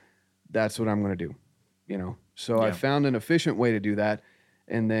people. That's what I'm going to do, so I found an efficient way to do that.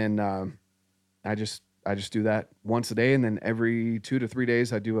 And then I just do that once a day, and then every 2 to 3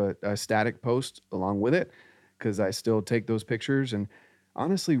 days I do a static post along with it, because I still take those pictures. And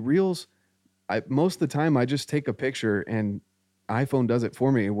honestly, Reels, most of the time I just take a picture and iPhone does it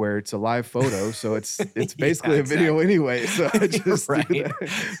for me, where it's a live photo, so it's basically a video anyway. So I just do that.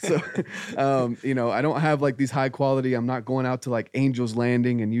 So I don't have like these high quality. I'm not going out to like Angels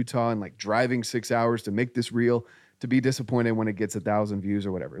Landing in Utah and like driving 6 hours to make this reel, to be disappointed when it gets 1,000 views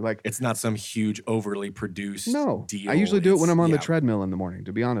or whatever. Like it's not some huge overly produced deal. I usually do it when I'm on the treadmill in the morning,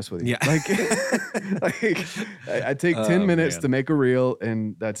 to be honest with you. I take 10 minutes to make a reel,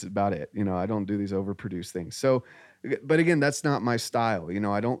 and that's about it. I don't do these overproduced things. So, but again, that's not my style.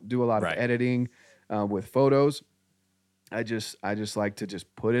 I don't do a lot of editing with photos. I just like to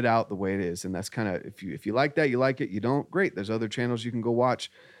just put it out the way it is. And that's kind of, if you like that, you like it. You don't, great. There's other channels you can go watch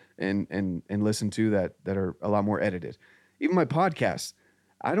and listen to that are a lot more edited. Even my podcast,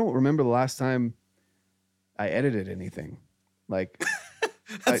 I don't remember the last time I edited anything. Like,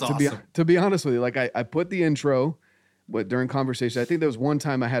 that's awesome. To be honest with you, like I put the intro during conversation. I think there was one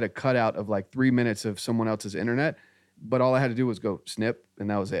time I had a cutout of like 3 minutes of someone else's internet, but all I had to do was go snip, and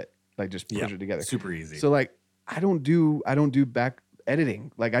that was it. Like just push it together. Super easy. So like I don't do back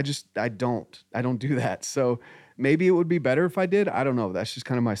editing. Like I don't do that. So maybe it would be better if I did. I don't know. That's just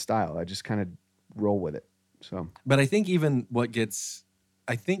kind of my style. I just kind of roll with it. So, but I think even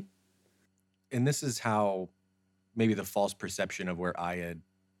I think and this is how maybe the false perception of where I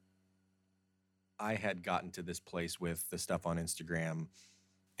had gotten to this place with the stuff on Instagram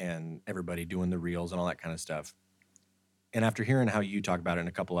and everybody doing the reels and all that kind of stuff. And after hearing how you talk about it and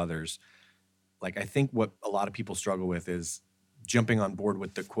a couple others, like I think what a lot of people struggle with is jumping on board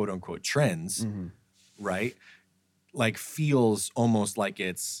with the quote unquote trends, right? Like feels almost like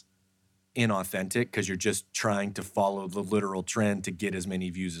it's inauthentic because you're just trying to follow the literal trend to get as many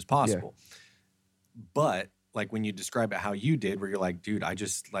views as possible. Yeah. But like when you describe it how you did, where you're like, dude, I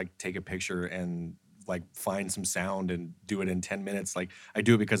just like take a picture and like find some sound and do it in 10 minutes. Like I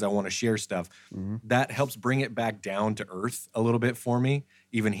do it because I want to share stuff. That helps bring it back down to earth a little bit for me,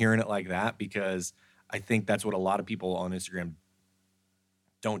 even hearing it like that, because I think that's what a lot of people on Instagram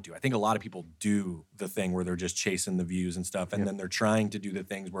don't do. I think a lot of people do the thing where they're just chasing the views and stuff. And then they're trying to do the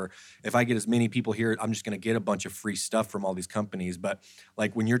things where if I get as many people here, I'm just going to get a bunch of free stuff from all these companies. But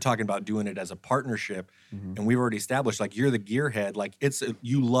like when you're talking about doing it as a partnership and we've already established, like you're the gearhead, like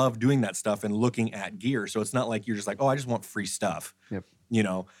you love doing that stuff and looking at gear. So it's not like you're just like, oh, I just want free stuff. You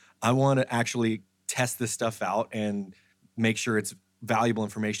know, I want to actually test this stuff out and make sure it's valuable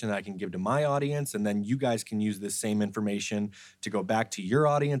information that I can give to my audience. And then you guys can use this same information to go back to your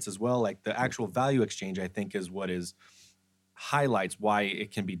audience as well. Like the actual value exchange, I think, is what highlights why it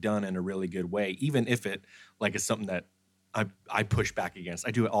can be done in a really good way, even if it like is something that I push back against.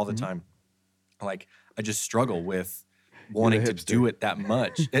 I do it all the time. Like I just struggle with wanting to do it that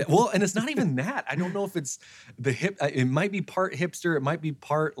much. Well, and it's not even that. I don't know if it's the it might be part hipster. It might be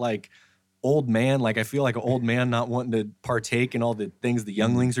part like old man. Like I feel like an old man not wanting to partake in all the things the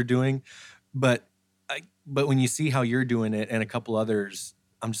younglings are doing. But when you see how you're doing it and a couple others,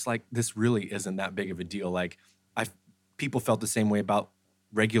 I'm just like, this really isn't that big of a deal. Like people felt the same way about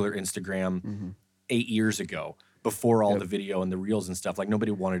regular Instagram 8 years ago, before all the video and the reels and stuff. Like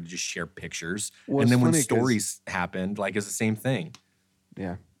nobody wanted to just share pictures. Well, and then when stories happened, like it's the same thing.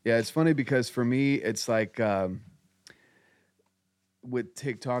 Yeah. Yeah. It's funny because for me, it's like, with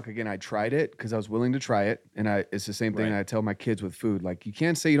TikTok, again, I tried it because I was willing to try it. And it's the same thing I tell my kids with food. Like, you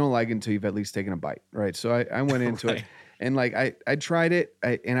can't say you don't like it until you've at least taken a bite, right? So I went into it. And, like, I tried it.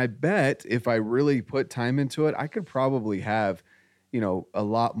 And I bet if I really put time into it, I could probably have, a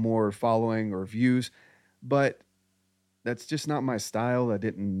lot more following or views. But that's just not my style. I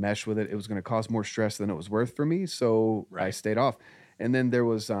didn't mesh with it. It was going to cause more stress than it was worth for me. So I stayed off. And then there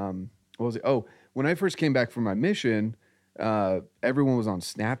was, what was it? Oh, when I first came back from my mission, everyone was on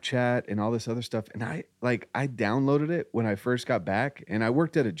Snapchat and all this other stuff. And I downloaded it when I first got back, and I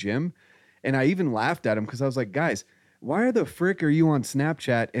worked at a gym, and I even laughed at him because I was like, guys, why the frick are you on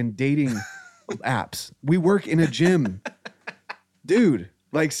Snapchat and dating apps? We work in a gym. Dude,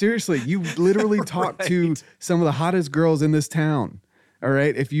 like seriously, you literally talk to some of the hottest girls in this town. All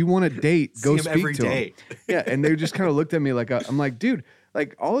right. If you want to date, go speak to them. Yeah. And they just kind of looked at me like, I'm like, dude,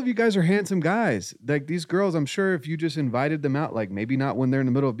 like all of you guys are handsome guys. Like these girls, I'm sure if you just invited them out, like maybe not when they're in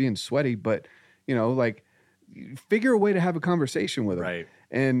the middle of being sweaty, but like figure a way to have a conversation with them. Right.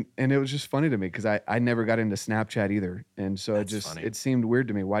 And it was just funny to me because I never got into Snapchat either. And so it seemed weird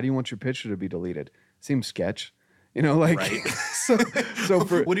to me. Why do you want your picture to be deleted? Seems sketch. So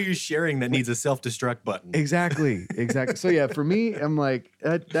for what are you sharing that needs a self-destruct button? Exactly. So yeah, for me, I'm like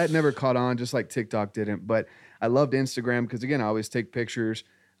that never caught on, just like TikTok didn't. But I loved Instagram because again, I always take pictures.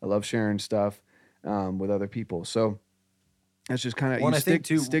 I love sharing stuff with other people. So that's just kind of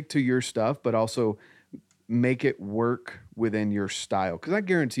stick to your stuff, but also make it work within your style. Because I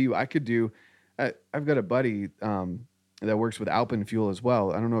guarantee you, I could do. I've got a buddy that works with Alpenfuel as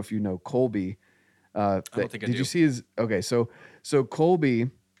well. I don't know if you know Colby. I don't think I do. Did you see his? Okay, so Colby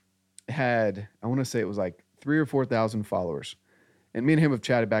had, I want to say it was like 3,000 or 4,000 followers, and me and him have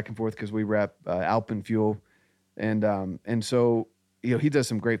chatted back and forth because we rep Alpenfuel, and so he does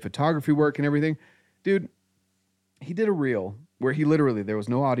some great photography work and everything, dude. He did a reel where he literally, there was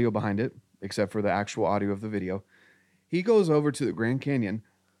no audio behind it except for the actual audio of the video. He goes over to the Grand Canyon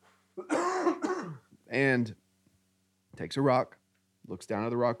and takes a rock, looks down at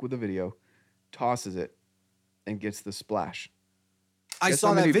the rock with the video, tosses it, and gets the splash. I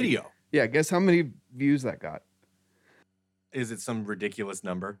saw that video. Yeah, guess how many views that got? Is it some ridiculous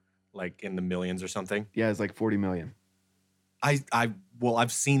number, like in the millions or something? Yeah, it's like 40 million.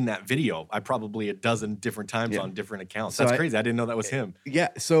 I've seen that video. I probably a dozen different times on different accounts. That's crazy. I didn't know that was him. Yeah.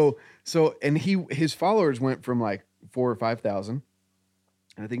 So and his followers went from like 4,000 or 5,000,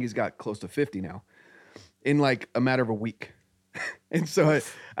 and I think he's got close to 50 now in like a matter of a week. And so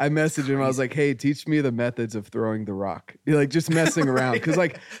I messaged him. I was like, "Hey, teach me the methods of throwing the rock." Like just messing around, because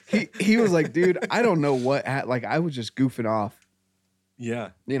like he was like, "Dude, I don't know what." Like I was just goofing off.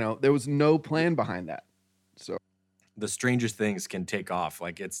 Yeah. You know, there was no plan behind that. So The strangest things can take off.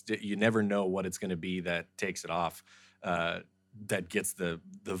 Like you never know what it's going to be that takes it off, that gets the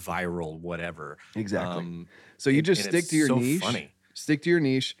viral whatever. exactly. So you just stick to your niche. Funny. Stick to your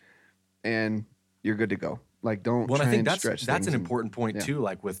niche, and you're good to go. Like, don't Well, try I think and stretch that's an things important point too.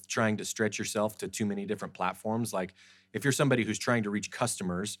 Like with trying to stretch yourself to too many different platforms. Like if you're somebody who's trying to reach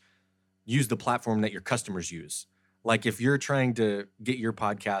customers, use the platform that your customers use. Like if you're trying to get your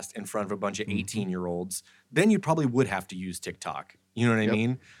podcast in front of a bunch of 18-year-olds, then you probably would have to use TikTok. You know what I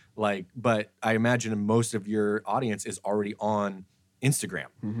mean? Like, but I imagine most of your audience is already on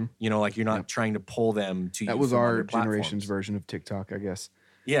Instagram. You know, like you're not trying to pull them to you. That was from our other generation's platforms. version of TikTok, I guess.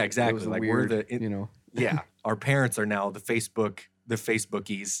 Yeah, exactly. It was a Like weird, we're the you know. yeah, our parents are now the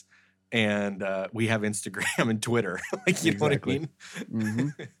Facebookies, and we have Instagram and Twitter. Like, you know what I mean?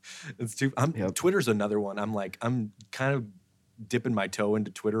 It's too. Twitter's another one. I'm kind of dipping my toe into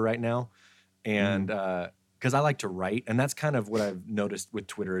Twitter right now, and because I like to write, and that's kind of what I've noticed with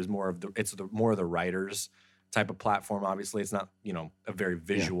Twitter is more of the writers type of platform. Obviously, it's not a very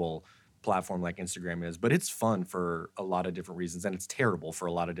visual platform like Instagram is, but it's fun for a lot of different reasons, and it's terrible for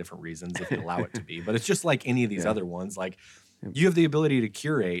a lot of different reasons if you allow it to be. But it's just like any of these other ones. Like you have the ability to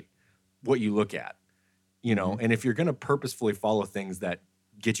curate what you look at, and if you're going to purposefully follow things that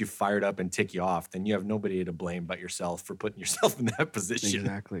get you fired up and tick you off, then you have nobody to blame but yourself for putting yourself in that position.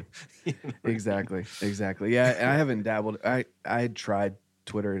 Exactly. Exactly. Yeah, and I haven't dabbled. I tried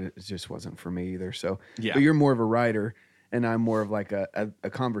Twitter, and it just wasn't for me either. So, but you're more of a writer, and I'm more of like a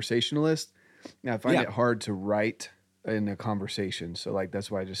conversationalist. And I find it hard to write in a conversation. So like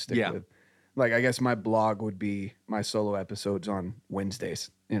that's why I just stick with, like, I guess my blog would be my solo episodes on Wednesdays.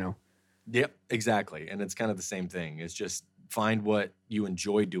 Yep, exactly. And it's kind of the same thing. It's just find what you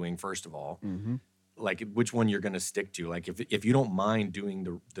enjoy doing first of all. Like which one you're going to stick to. Like if you don't mind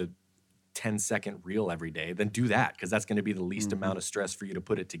doing the 10-second reel every day, then do that, because that's going to be the least amount of stress for you to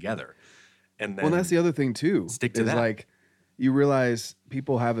put it together. And then that's the other thing too. Stick to that. Like you realize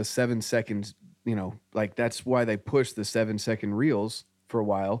people have a 7 seconds, like that's why they pushed the 7-second reels for a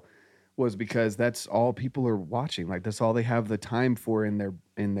while, was because that's all people are watching. Like that's all they have the time for in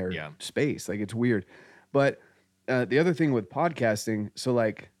their space. Like it's weird. But the other thing with podcasting, so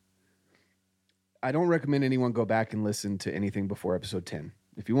like I don't recommend anyone go back and listen to anything before episode 10.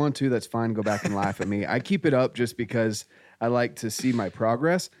 If you want to, that's fine. Go back and laugh at me. I keep it up just because I like to see my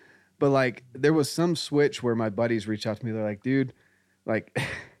progress. But like there was some switch where my buddies reached out to me. They're like, dude, like,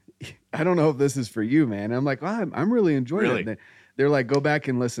 I don't know if this is for you, man. And I'm like, well, I'm really enjoying it. They're like, go back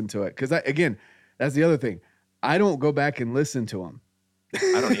and listen to it. Because again, that's the other thing. I don't go back and listen to them.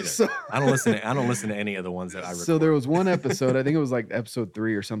 I don't either. I don't listen to any of the ones that I record. So there was one episode, I think it was like episode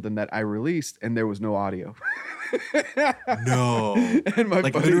 3 or something, that I released, and there was no audio. No. And my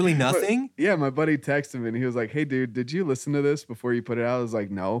buddy, literally nothing? My buddy texted me, and he was like, hey, dude, did you listen to this before you put it out? I was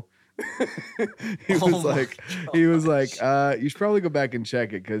like, no. He was like, you should probably go back and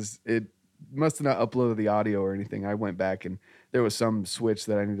check it, because it must have not uploaded the audio or anything. I went back, and there was some switch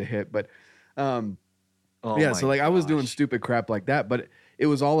that I needed to hit. But so like I was doing stupid crap like that, but it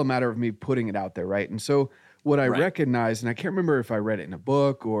was all a matter of me putting it out there, right? And so what I recognized, and I can't remember if I read it in a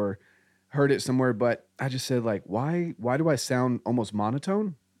book or heard it somewhere, but I just said, like, why do I sound almost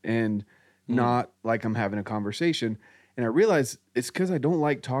monotone and not like I'm having a conversation? And I realized it's because I don't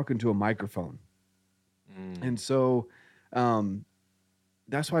like talking to a microphone. And so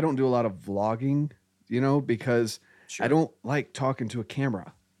that's why I don't do a lot of vlogging, because I don't like talking to a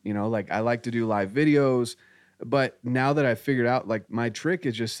camera. Like I like to do live videos. But now that I've figured out, like, my trick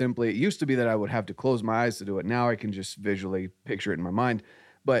is just simply, it used to be that I would have to close my eyes to do it. Now I can just visually picture it in my mind.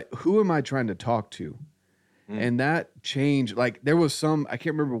 But who am I trying to talk to? And that changed. Like there was I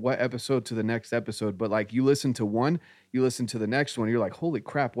can't remember what episode to the next episode, but like you listen to one, you listen to the next one, you're like, holy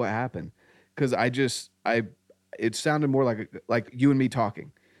crap, what happened? Because it sounded more like you and me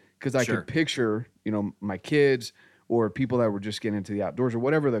talking. Because I could picture, my kids or people that were just getting into the outdoors or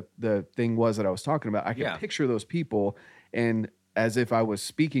whatever the thing was that I was talking about. I could picture those people and as if I was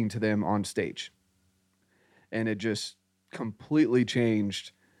speaking to them on stage. And it just completely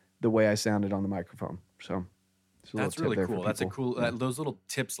changed the way I sounded on the microphone. So that's really cool. That's a cool, those little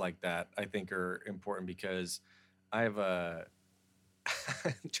tips like that I think are important, because I have I'm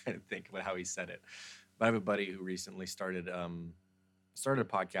trying to think about how he said it, but I have a buddy who recently started a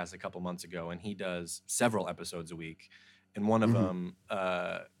podcast a couple months ago, and he does several episodes a week. And one of them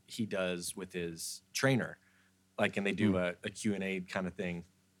he does with his trainer, like, and they do a Q&A kind of thing.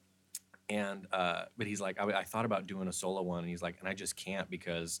 And but he's like, I thought about doing a solo one, and he's like, and I just can't,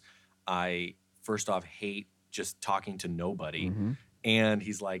 because I first off hate just talking to nobody, And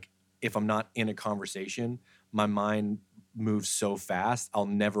he's like, if I'm not in a conversation, my mind moves so fast, I'll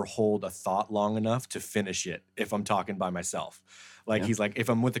never hold a thought long enough to finish it if I'm talking by myself. Like, he's like, if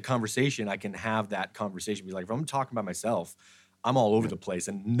I'm with a conversation, I can have that conversation. He's like, if I'm talking by myself, I'm all over the place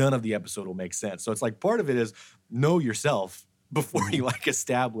and none of the episode will make sense. So it's like part of it is know yourself before you like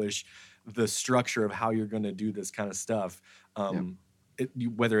establish the structure of how you're going to do this kind of stuff.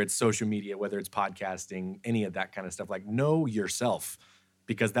 Whether it's social media, whether it's podcasting, any of that kind of stuff, like know yourself,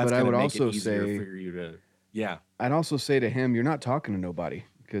 because that's going to make it easier for you to, I'd also say to him, you're not talking to nobody,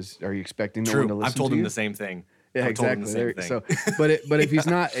 because are you expecting no one to listen to you? I've told him the same thing. Yeah, exactly. So, but if he's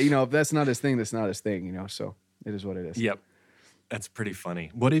not, if that's not his thing, that's not his thing, so it is what it is. Yep. That's pretty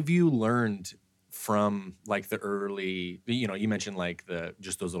funny. What have you learned from like the early, you mentioned like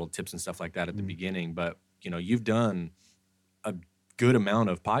just those little tips and stuff like that at the beginning, but you've done a good amount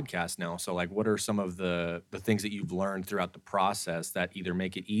of podcasts now. So like, what are some of the things that you've learned throughout the process that either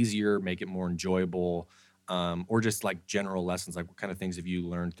make it easier, make it more enjoyable, or just like general lessons? Like what kind of things have you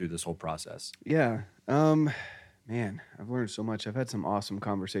learned through this whole process? Yeah. Man, I've learned so much. I've had some awesome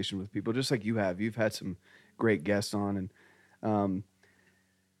conversation with people, just like you have. You've had some great guests on, and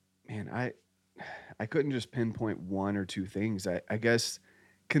man, I couldn't just pinpoint one or two things. I guess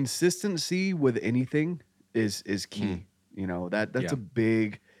consistency with anything is key. That's a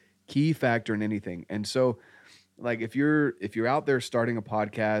big key factor in anything. And so, like if you're out there starting a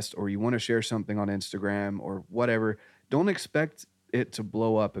podcast or you want to share something on Instagram or whatever, don't expect it to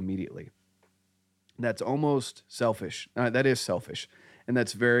blow up immediately. That's almost selfish. That is selfish, and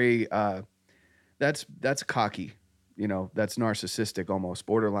that's very that's cocky. That's narcissistic, almost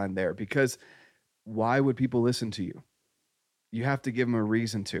borderline there. Because why would people listen to you? You have to give them a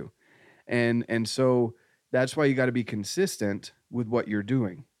reason to, and so that's why you got to be consistent with what you're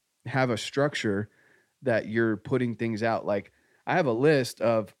doing. Have a structure that you're putting things out. Like I have a list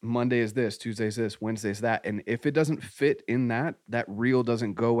of Monday is this, Tuesday is this, Wednesday is that, and if it doesn't fit in that reel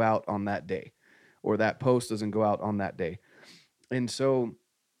doesn't go out on that day, or that post doesn't go out on that day. And so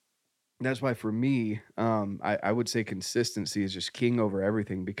that's why for me, I would say consistency is just king over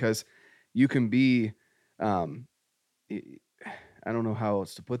everything, because you can be, I don't know how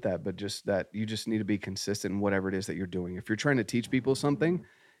else to put that, but just that you just need to be consistent in whatever it is that you're doing. If you're trying to teach people something,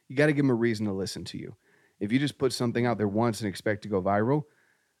 you got to give them a reason to listen to you. If you just put something out there once and expect to go viral,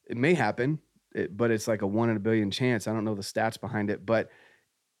 it may happen, but it's like a 1 in a billion chance. I don't know the stats behind it, but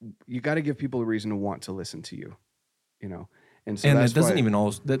you got to give people a reason to want to listen to you, And so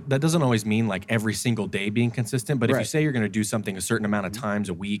that doesn't always mean like every single day being consistent. But if you say you're going to do something a certain amount of times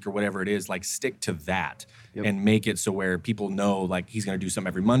a week or whatever it is, like stick to that and make it so where people know like he's going to do something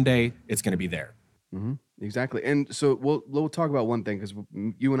every Monday, it's going to be there. Mm-hmm. Exactly. And so we'll talk about one thing, because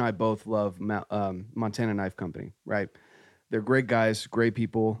you and I both love Montana Knife Company, right? They're great guys, great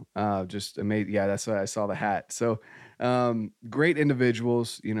people, just amazing. Yeah, that's why I saw the hat. So great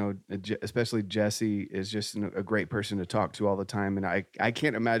individuals, especially Jesse is just a great person to talk to all the time. And I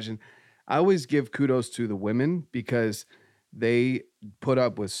can't imagine. I always give kudos to the women, because they put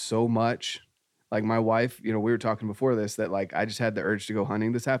up with so much. Like my wife, we were talking before this, that like I just had the urge to go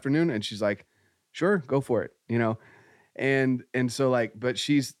hunting this afternoon, and she's like, sure, go for it, And so like, but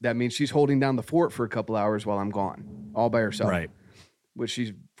that means she's holding down the fort for a couple hours while I'm gone, all by herself. Right. Which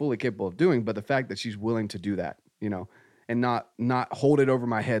she's fully capable of doing. But the fact that she's willing to do that, and not hold it over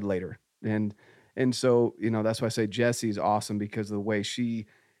my head later. And so, that's why I say Jesse's awesome, because of the way she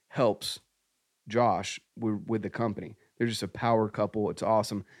helps Josh with the company. They're just a power couple. It's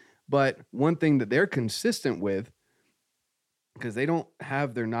awesome. But one thing that they're consistent with, because they don't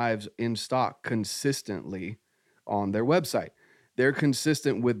have their knives in stock consistently on their website. They're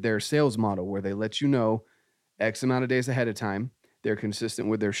consistent with their sales model, where they let you know X amount of days ahead of time. They're consistent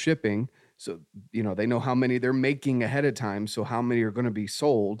with their shipping. So, they know how many they're making ahead of time. So how many are going to be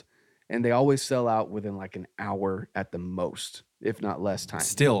sold, and they always sell out within like an hour at the most, if not less time.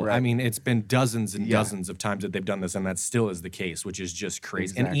 Still, right? I mean, it's been dozens and dozens of times that they've done this, and that still is the case, which is just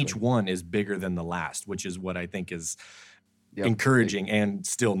crazy. Exactly. And each one is bigger than the last, which is what I think is encouraging and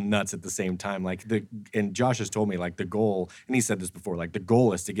still nuts at the same time. Like and Josh has told me like the goal, and he said this before, like the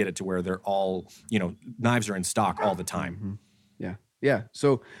goal is to get it to where they're all, knives are in stock all the time. Mm-hmm. Yeah. Yeah.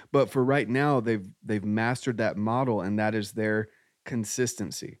 So, but for right now, they've mastered that model, and that is their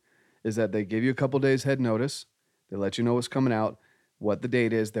consistency, is that they give you a couple days head notice. They let you know what's coming out, what the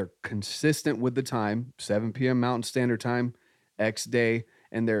date is. They're consistent with the time, 7 p.m. Mountain Standard Time, X day.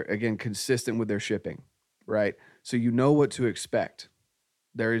 And they're, again, consistent with their shipping, right? So you know what to expect.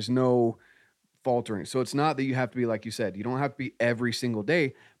 There is no faltering. So it's not that you have to be, like you said, you don't have to be every single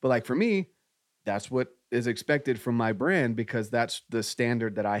day. But like for me, that's what is expected from my brand because that's the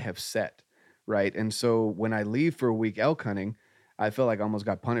standard that I have set, right? And so when I leave for a week elk hunting, I feel like I almost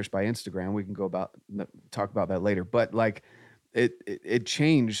got punished by Instagram. We can talk about that later, but like it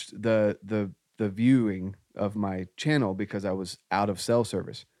changed the viewing of my channel because I was out of cell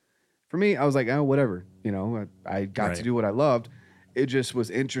service. For me, I was like, oh, whatever, I got to do what I loved. It just was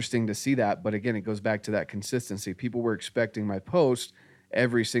interesting to see that. But again, it goes back to that consistency. People were expecting my post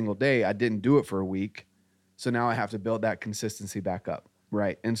every single day. I didn't do it for a week. So now I have to build that consistency back up.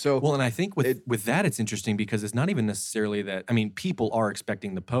 Right. And so, well, and I think with that, it's interesting because it's not even necessarily that, I mean, people are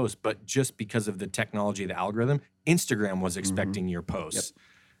expecting the post, but just because of the technology, the algorithm, Instagram was expecting your posts. Yep.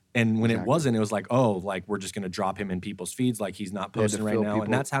 And when it wasn't, it was like, oh, like we're just going to drop him in people's feeds. Like he's not posting right now.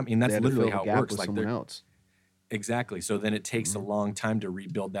 And that's how, and that's literally how it works. Like someone else. Exactly. So then it takes a long time to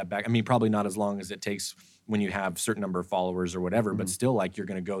rebuild that back. I mean, probably not as long as it takes when you have a certain number of followers or whatever, but still like you're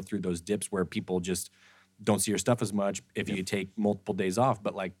going to go through those dips where people just don't see your stuff as much if you take multiple days off,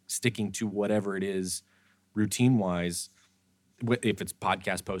 but like sticking to whatever it is routine wise, if it's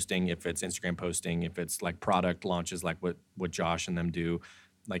podcast posting, if it's Instagram posting, if it's like product launches, like what Josh and them do.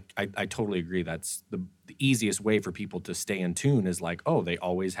 Like, I totally agree. That's the easiest way for people to stay in tune is like, oh, they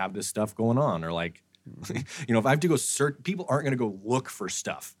always have this stuff going on. Or like, if I have to go search, people aren't going to go look for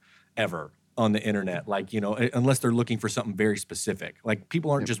stuff ever on the internet. Like, unless they're looking for something very specific. Like people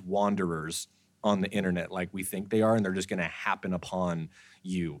aren't just wanderers on the internet like we think they are, and they're just going to happen upon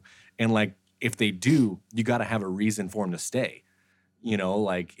you. And like, if they do, you got to have a reason for them to stay.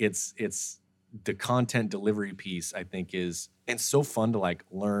 Like it's the content delivery piece, I think is, and so fun to like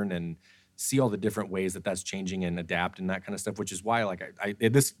learn and see all the different ways that that's changing and adapt and that kind of stuff, which is why like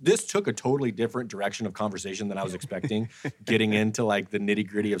this took a totally different direction of conversation than I was expecting getting into like the nitty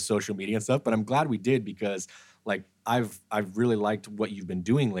gritty of social media and stuff. But I'm glad we did because like I've really liked what you've been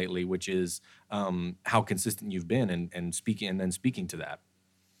doing lately, which is how consistent you've been and speaking to that.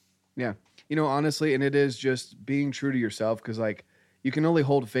 Yeah. Honestly, and it is just being true to yourself because like you can only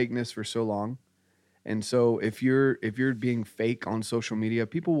hold fakeness for so long. And so if you're being fake on social media,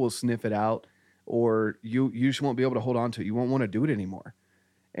 people will sniff it out or you just won't be able to hold on to it. You won't want to do it anymore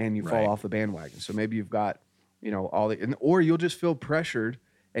and you fall off the bandwagon. So maybe you've got, or you'll just feel pressured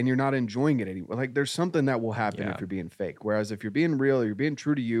and you're not enjoying it anymore. Like there's something that will happen if you're being fake. Whereas if you're being real, or you're being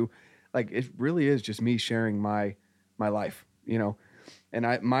true to you, like it really is just me sharing my life,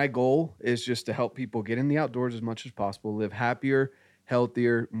 and my goal is just to help people get in the outdoors as much as possible, live happier,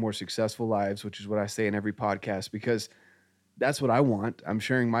 healthier, more successful lives, which is what I say in every podcast, because that's what I want. I'm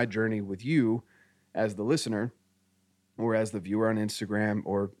sharing my journey with you as the listener or as the viewer on Instagram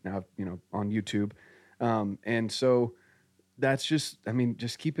or now, on YouTube. And so that's just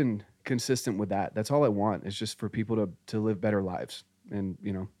keeping consistent with that. That's all I want is just for people to live better lives. And,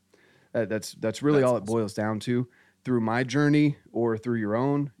 that's really all it boils down to through my journey or through your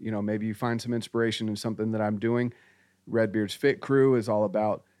own. Maybe you find some inspiration in something that I'm doing. Redbeard's Fit Crew is all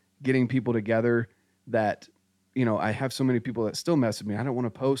about getting people together that, I have so many people that still message me. I don't want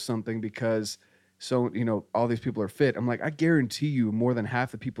to post something because all these people are fit. I'm like, I guarantee you more than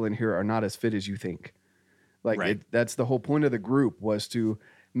half the people in here are not as fit as you think. Like that's the whole point of the group was to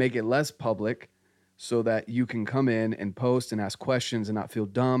make it less public so that you can come in and post and ask questions and not feel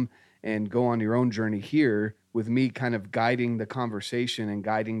dumb and go on your own journey here with me kind of guiding the conversation and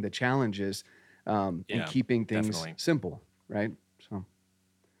guiding the challenges. And keeping things simple, right? So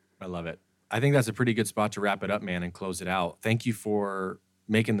I love it. I think that's a pretty good spot to wrap it up, man, and close it out. Thank you for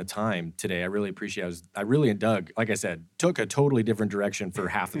making the time today. I really appreciate it. I really and Doug, like I said, took a totally different direction for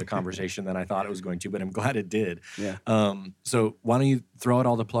half of the conversation than I thought it was going to, but I'm glad it did. Yeah. So why don't you throw out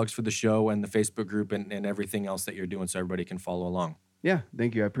all the plugs for the show and the Facebook group and everything else that you're doing so everybody can follow along? Yeah,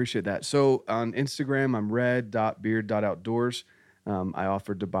 thank you. I appreciate that. So on Instagram, I'm red.beard.outdoors. I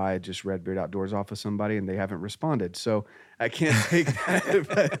offered to buy just Red Beard Outdoors off of somebody and they haven't responded. So I can't take that.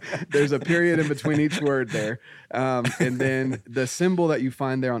 But there's a period in between each word there. And then the symbol that you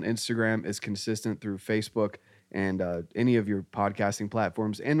find there on Instagram is consistent through Facebook and any of your podcasting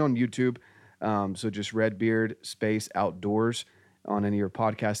platforms and on YouTube. So just Red Beard space Outdoors on any of your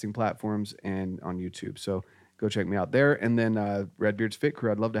podcasting platforms and on YouTube. So go check me out there. And then Redbeard's Fit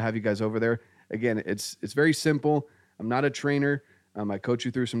Crew. I'd love to have you guys over there. Again, it's very simple. I'm not a trainer. I coach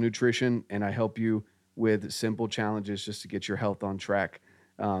you through some nutrition and I help you with simple challenges just to get your health on track.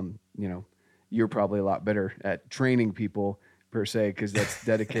 You're probably a lot better at training people per se, because that's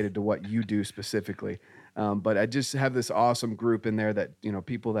dedicated to what you do specifically. But I just have this awesome group in there that,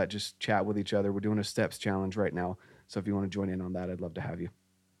 people that just chat with each other. We're doing a steps challenge right now. So if you want to join in on that, I'd love to have you.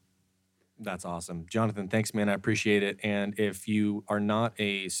 That's awesome. Jonathan, thanks, man. I appreciate it. And if you are not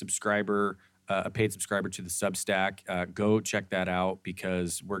a subscriber a paid subscriber to the Substack, go check that out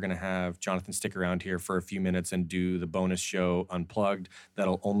because we're going to have Jonathan stick around here for a few minutes and do the bonus show Unplugged.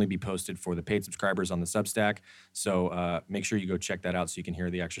 That'll only be posted for the paid subscribers on the Substack. So make sure you go check that out so you can hear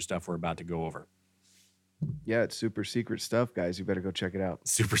the extra stuff we're about to go over. Yeah, it's super secret stuff, guys. You better go check it out.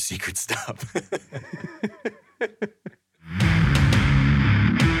 Super secret stuff.